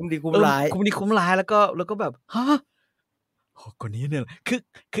คุมดีคุมร้ายแล้วก็แบบฮะคนนี้เนี่ยคือ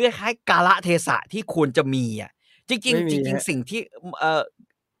คล้ายๆกาลเทศะที่ควรจะมี จริงไม่ๆจมีฮะริงๆสิ่งที่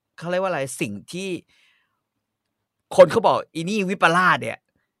เขาเรียกว่าอะไรสิ่งที่คนเขาบอกอีนี่วิปลาสเนี่ย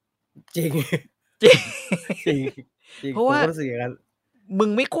จริง จริง จริงจริงเพราะว่าผมก็รู้สึกอย่างนั้นมึง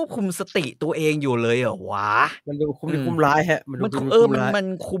ไม่ควบคุมสติตัวเองอยู่เลยเหรอวะมันดูคุ้มอืมดีคุ้มร้ายฮะมันดูมันคุ้มดีคุ้มร้ายมัน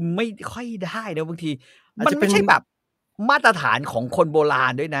คุมไม่ค่อยได้นะบางทีอาจมันจะเป็นไม่ใช่แบบมาตรฐานของคนโบรา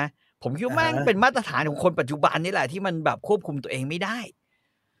ณด้วยนะผมคิดว่าอะฮะแม่งเป็นมาตรฐานของคนปัจจุบันนี่แหละที่มันแบบควบคุมตัวเองไม่ได้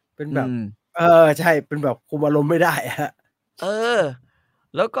เป็นแบบอืมใช่เป็นแบบคุมอารมณ์ไม่ได้อะครับเออ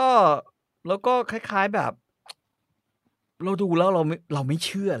แล้วก็คล้ายๆแบบ เราดูแล้วเราไม่เ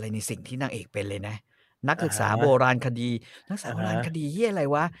ชื่ออะไรในสิ่งที่นางเอกเป็นเลยนะนักอะฮศึกษาโบะราณคดีนักศึกษาอะโบราณคฮะดีเหี้ยอะไร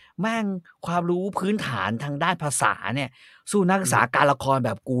วะแม่งความรู้พื้นฐานทางด้านภาษาเนี่ยสู้นักศึกษาอืม การละครแบ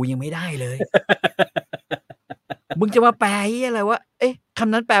บกูยังไม่ได้เลยมึงจะมาแปลเหี้ยอะไรวะเอ๊ะค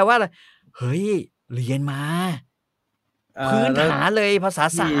ำนั้นแปลว่าอะไรเฮ้ยเรียนมาพื้นแล้วฐานเลยภาษา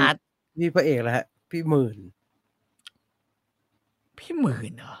พี่ศาสตร์พี่พระเอกล่ะครับพี่หมื่นพี่หมื่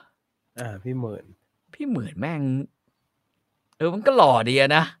นเหรอพี่หมื่นพี่หมื่นแม่งมันก็หล่อดีอ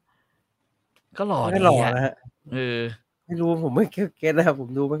ะนะก็หล่อมันก็หดีอะล่อนะครับเออ ไม่รู้ผมไม่เก็ตนะครับผม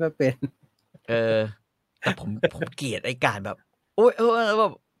ดูไม่ค่อยเป็น เออแต่ผมเกลียดไอ้การแบบโอ๊ยแบ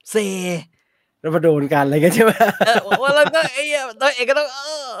บเซ แล้วมาโดนกันอะไรกันใช่ไหม ว่าแล้วก็ไอ้เหี้ยตัวเอกก็ต้อง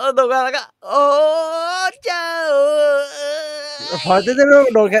โดนกันแล้วก็โอ้เจ้าพอจะ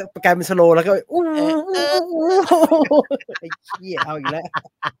โดนกลายเป็นสโลว์แล้วก็อู้เออเออไอ้เหี้ยเอาอีกแล้ว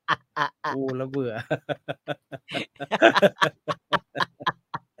แล้วเบื่อ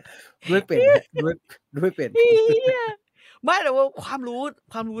ดูไม่เป็นฮะดูไม่เป็นเหี้ยไม่แต่ว่าความ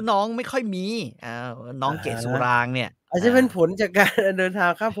รู้น้องไม่ค่อยมีอาน้องอะเกรดสุฮะรางค์เนี่ยอาจจะเป็นผลจากการเดินทา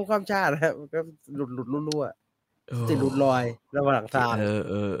งข้ามภพข้ามชาตินะครับมันก็หลุดๆรั่วเอๆสติหลุดลอยอระหว่างทาง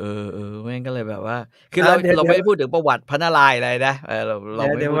แม่งก็เลยแบบว่าคือเราเดี๋ยวเราไม่ได้พูดถึงประวัติพระนารายณ์อะไรนะเรา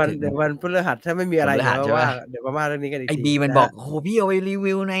ไม่พูดถึงเดี๋ยววันพฤหัสถ้าไม่มีวันอะไรพฤหัสใช่ไหม เดี๋ยวมาว่าเรื่องนี้กันอีกไอ้ทีบีมันนะครับบอกโอ้โฮพี่เอาไปรี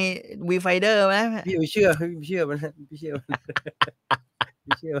วิวใน Viewfinder ไหมพี่อย่าไปเชื่อพี่ไม่เชื่อมันครับพี่เชื่อมัน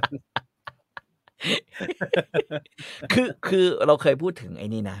พี่เชื่อมัน คือเราเคยพูดถึงไอ้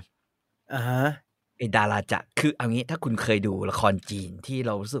นี่นะอะฮะไอ้ดาราจักรคือเอางี้ถ้าคุณเคยดูละครจีนที่เ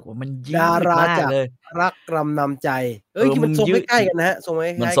รารู้สึกว่ามันยืดาดราจักรมากเลยรักรำนำใจจริงๆมันทรงมันยืดใกล้ๆกันนะครับทรงค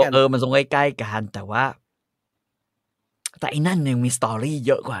มันล้ายๆกันมันทรงใกล้ๆกันแต่ว่าแต่ไอ้นั่นยังมี story เ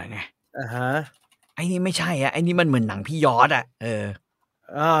ยอะกว่าไงอะฮะไอ้นี่ไม่ใช่อะไอ้นี่มันเหมือนหนังพี่ยอร์ชอะ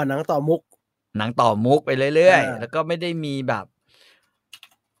หนังต่อมุกหนังต่อมุกไปเรื่อยๆอาแล้วก็ไม่ได้มีแบบ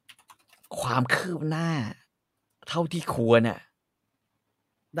ความคืบหน้าเท่าที่ควรอะ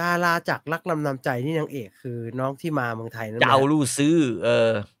ดาราจักรรักรำนำใจนี่นางเอกคือน้องที่มาเมืองไทยนั้นไหมเจ้าครับลู่ซื่อโ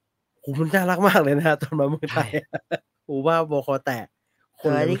อ้โฮมันน่ารักมากเลยนะครับตอนมาเมืองไทใช่ยโอ้โฮบ้าบอคอแตกคส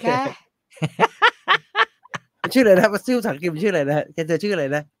วัสดีนเลยเว้ย ค่ะ มันชื่ออะไรนะชื่อภาษาอังกฤษมันชื่ออะไรนะครับเธอชื่ออะไร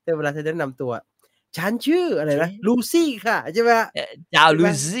นะเวลาเธอแนะนำตัวฉันชื่ออะไรเจ๊นะ Lucy ค่ะใช่ไหมครับเจ้าใช่ไหม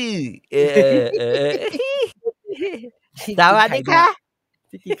ลู่ซื่อเออ ที่สกินไข่ดาววัสดีค่ะ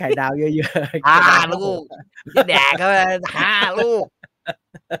ที่กินไข่ดาวเยอะๆไข่5ดาวลูกจะแดกเข้าไป5ลูก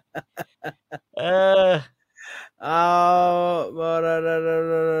เออเอ่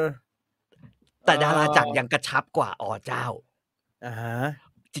แต่ดาราจักรอยังกระชับกว่าอเจ้าอะฮะ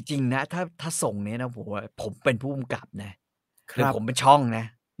จริงๆนะถ้าส่งเนี้ยนะผมว่าผมเป็นผู้กำกับนะครับหรือผมเป็นช่องนะ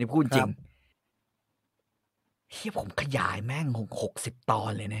นี่พูดจริงครับเฮียผมขยายแม่ง60ตอ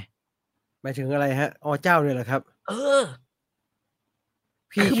นเลยนะหมายถึงอะไรครับอเจ้าเนี่ยเหรอครับเออ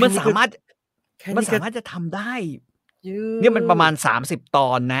พี่คือแค่นี้ก็แค่มันนี้ก็สามารถจะทำได้ ยืเนี่ยมันประมาดณ30ตอ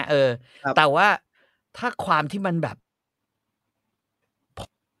นนะครับแต่ว่าถ้าความที่มันแบบ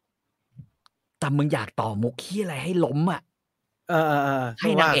แต่มึงอยากต่อมุกเหี้ยอะไรให้ล้มอะเออๆๆก็ว่ากันให้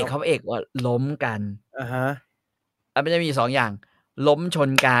นางเอกพระเอกอะล้มกันอะฮะมันจะมีอยู่2อย่างล้มชน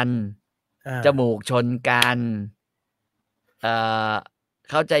กันอาจมูกชนกันเอ่อ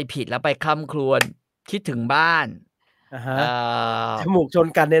เข้าใจผิดแล้วไปคร่ำครวญคิดถึงบ้านอะฮะเอ่อจมูกชน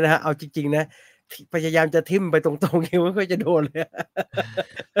กันเนี่ยนะครับเอาจริงๆนะพยายามจะทิ่มไปตรงๆยังไม่ค่อยจะโดนเลย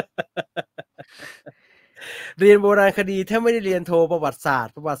เรียนโบราณคดีถ้าไม่ได้เรียนโทประวัติศาสต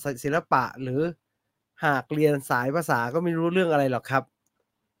ร์ศิลปะหรือหากเรียนสายภาษาก็ไม่รู้เรื่องอะไรหรอกครับ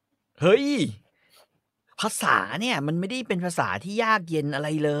เฮ้ยภาษาเนี่ยมันไม่ได้เป็นภาษาที่ยากเย็นอะไร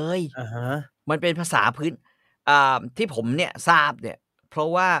เลยอะฮะมันเป็นภาษาพื้นที่ผมเนี่ยทราบเนี่ยเพราะ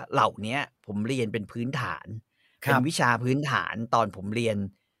ว่าเหล่าเนี้ยผมเรียนเป็นพื้นฐานเป็นครับวิชาพื้นฐานตอนผมเรียน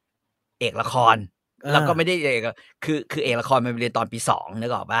เอกละครอาแล้วก็ไม่ได้เอกคือเอกละครมันเรียนตอนปี2นึ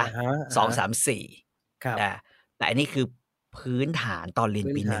กออกเปล่าอะฮะ2 3 4ครับอาแต่อันนี้คือพื้นฐานตอนเรียน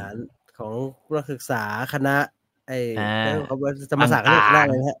ปี1พื้นฐานของนักศึกษาคณะไอ้อาเขาเรียกธรรตมศาสตร์เขาเรียก่างคณะอะ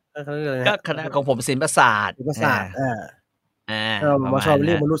ไรนะครับเขาเรียกอะไรนะครับๆก็คณะของผมศิลปศาสตร์ศิลปศาสตร์อา ประมชเ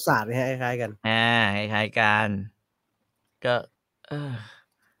รียก มาณนั้น มนุษยศาสตร์นะฮะคล้ายๆกัน คล้ายๆกันก็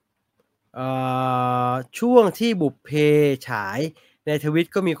ช่วงที่บุพเพฉายในทวิต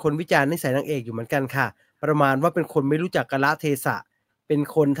ก็มีคนวิจารณ์นิสัยนางเอกอยู่เหมือนกันค่ะ ประมาณว่าเป็นคนไม่รู้จักกาลเทศะเป็น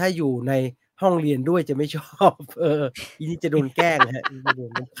คนถ้าอยู่ในห้องเรียนด้วยจะไม่ชอบ อีนี่จะโดนแกล้งฮะอีนี่จะโด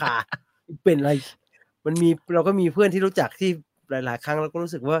นรำคาญเป็นอะไรเราก็มีเพื่อนที่รู้จักที่หลายๆครั้งเราก็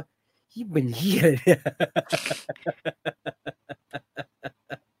รู้สึกว่าที่เป็นเหี้ยอะไรเนี่ย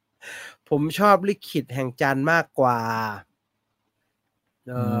ผมชอบลิขิตแห่งจันทร์มากกว่า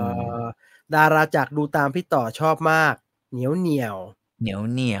ดาราจักรดูตามพี่ต่อชอบมากเหนียวเหนียว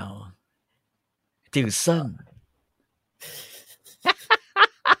จืดเซิ่ง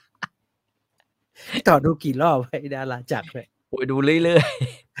พี่ต่อดูกี่รอบไอ้ดาราจักรเนี่ยโอ้ยดูเรื่อยๆ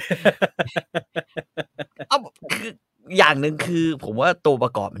คืออย่างหนึ่งคือผมว่าตัวปร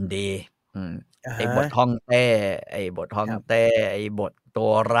ะกอบมันดีไอ้บทฮ่องเต้ไอ้บทฮ่องเต้ไอ้บทตั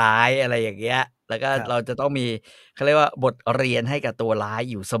วร้ายอะไรอย่างเงี้ยแล้วก็เราจะต้องมีเขาเรียกว่าบทเรียนให้กับตัวร้าย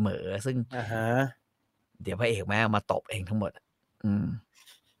อยู่เสมอซึ่งเดี๋ยวพระเอกแม่มาตบเองทั้งหมด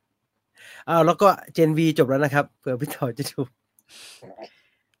แล้วก็เจนวีจบแล้วนะครับเผื่อพี่ต่อจะดู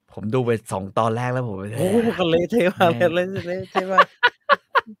ผมดูไป2 ตอนแรกแล้วผมโอ้ก็เละเทะมากเลยเละเทะมาก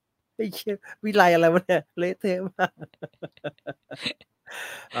ไอ้เชี่ยวิไลอะไรวะเนี่ยเละเทะมาก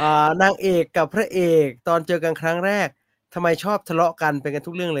นางเอกกับพระเอกตอนเจอกันครั้งแรกทำไมชอบทะเลาะกันเป็นกัน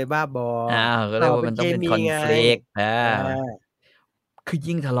ทุกเรื่องเลยบ้าบอก็เรียกว่ามันต้องเป็นคอนฟลิกต์คือ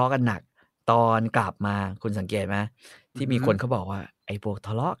ยิ่งทะเลาะกันหนักตอนกลับมาคุณสังเกตไหมที่มีคนเขาบอกว่าไอ้พวกท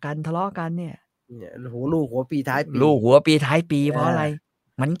ะเลาะกันเนี่ยลูกหัวปีท้ายปีเพราะอะไร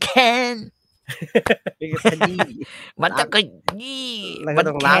มันแค้นมันจะมัน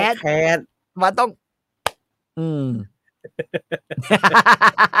ต้องล้างแค้นมันต้อง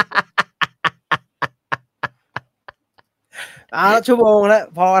ชั่วโมงแล้ว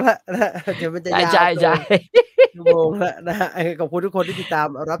พอแล้วนะเดี๋ยวมันจะยาวใช่ชั่วโมงแล้วนะฮะขอบคุณทุกคนที่ติดตาม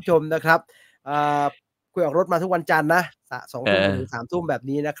รับชมนะครับคุยออกรถมาทุกวันจันทร์นะ2 ทุ่มถึง3 ทุ่มแบบ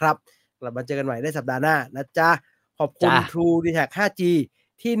นี้นะครับกลับมาเจอกันใหม่ได้สัปดาห์หน้านะจ๊ะขอบคุณ True d t a c 5G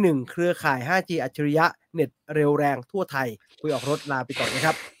ที่1เครือข่าย 5G อัจฉริยะเน็ตเร็วแรงทั่วไทยคุยออกรถลาไปก่อนนะค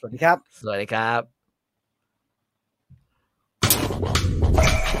รับสวัสดีครับ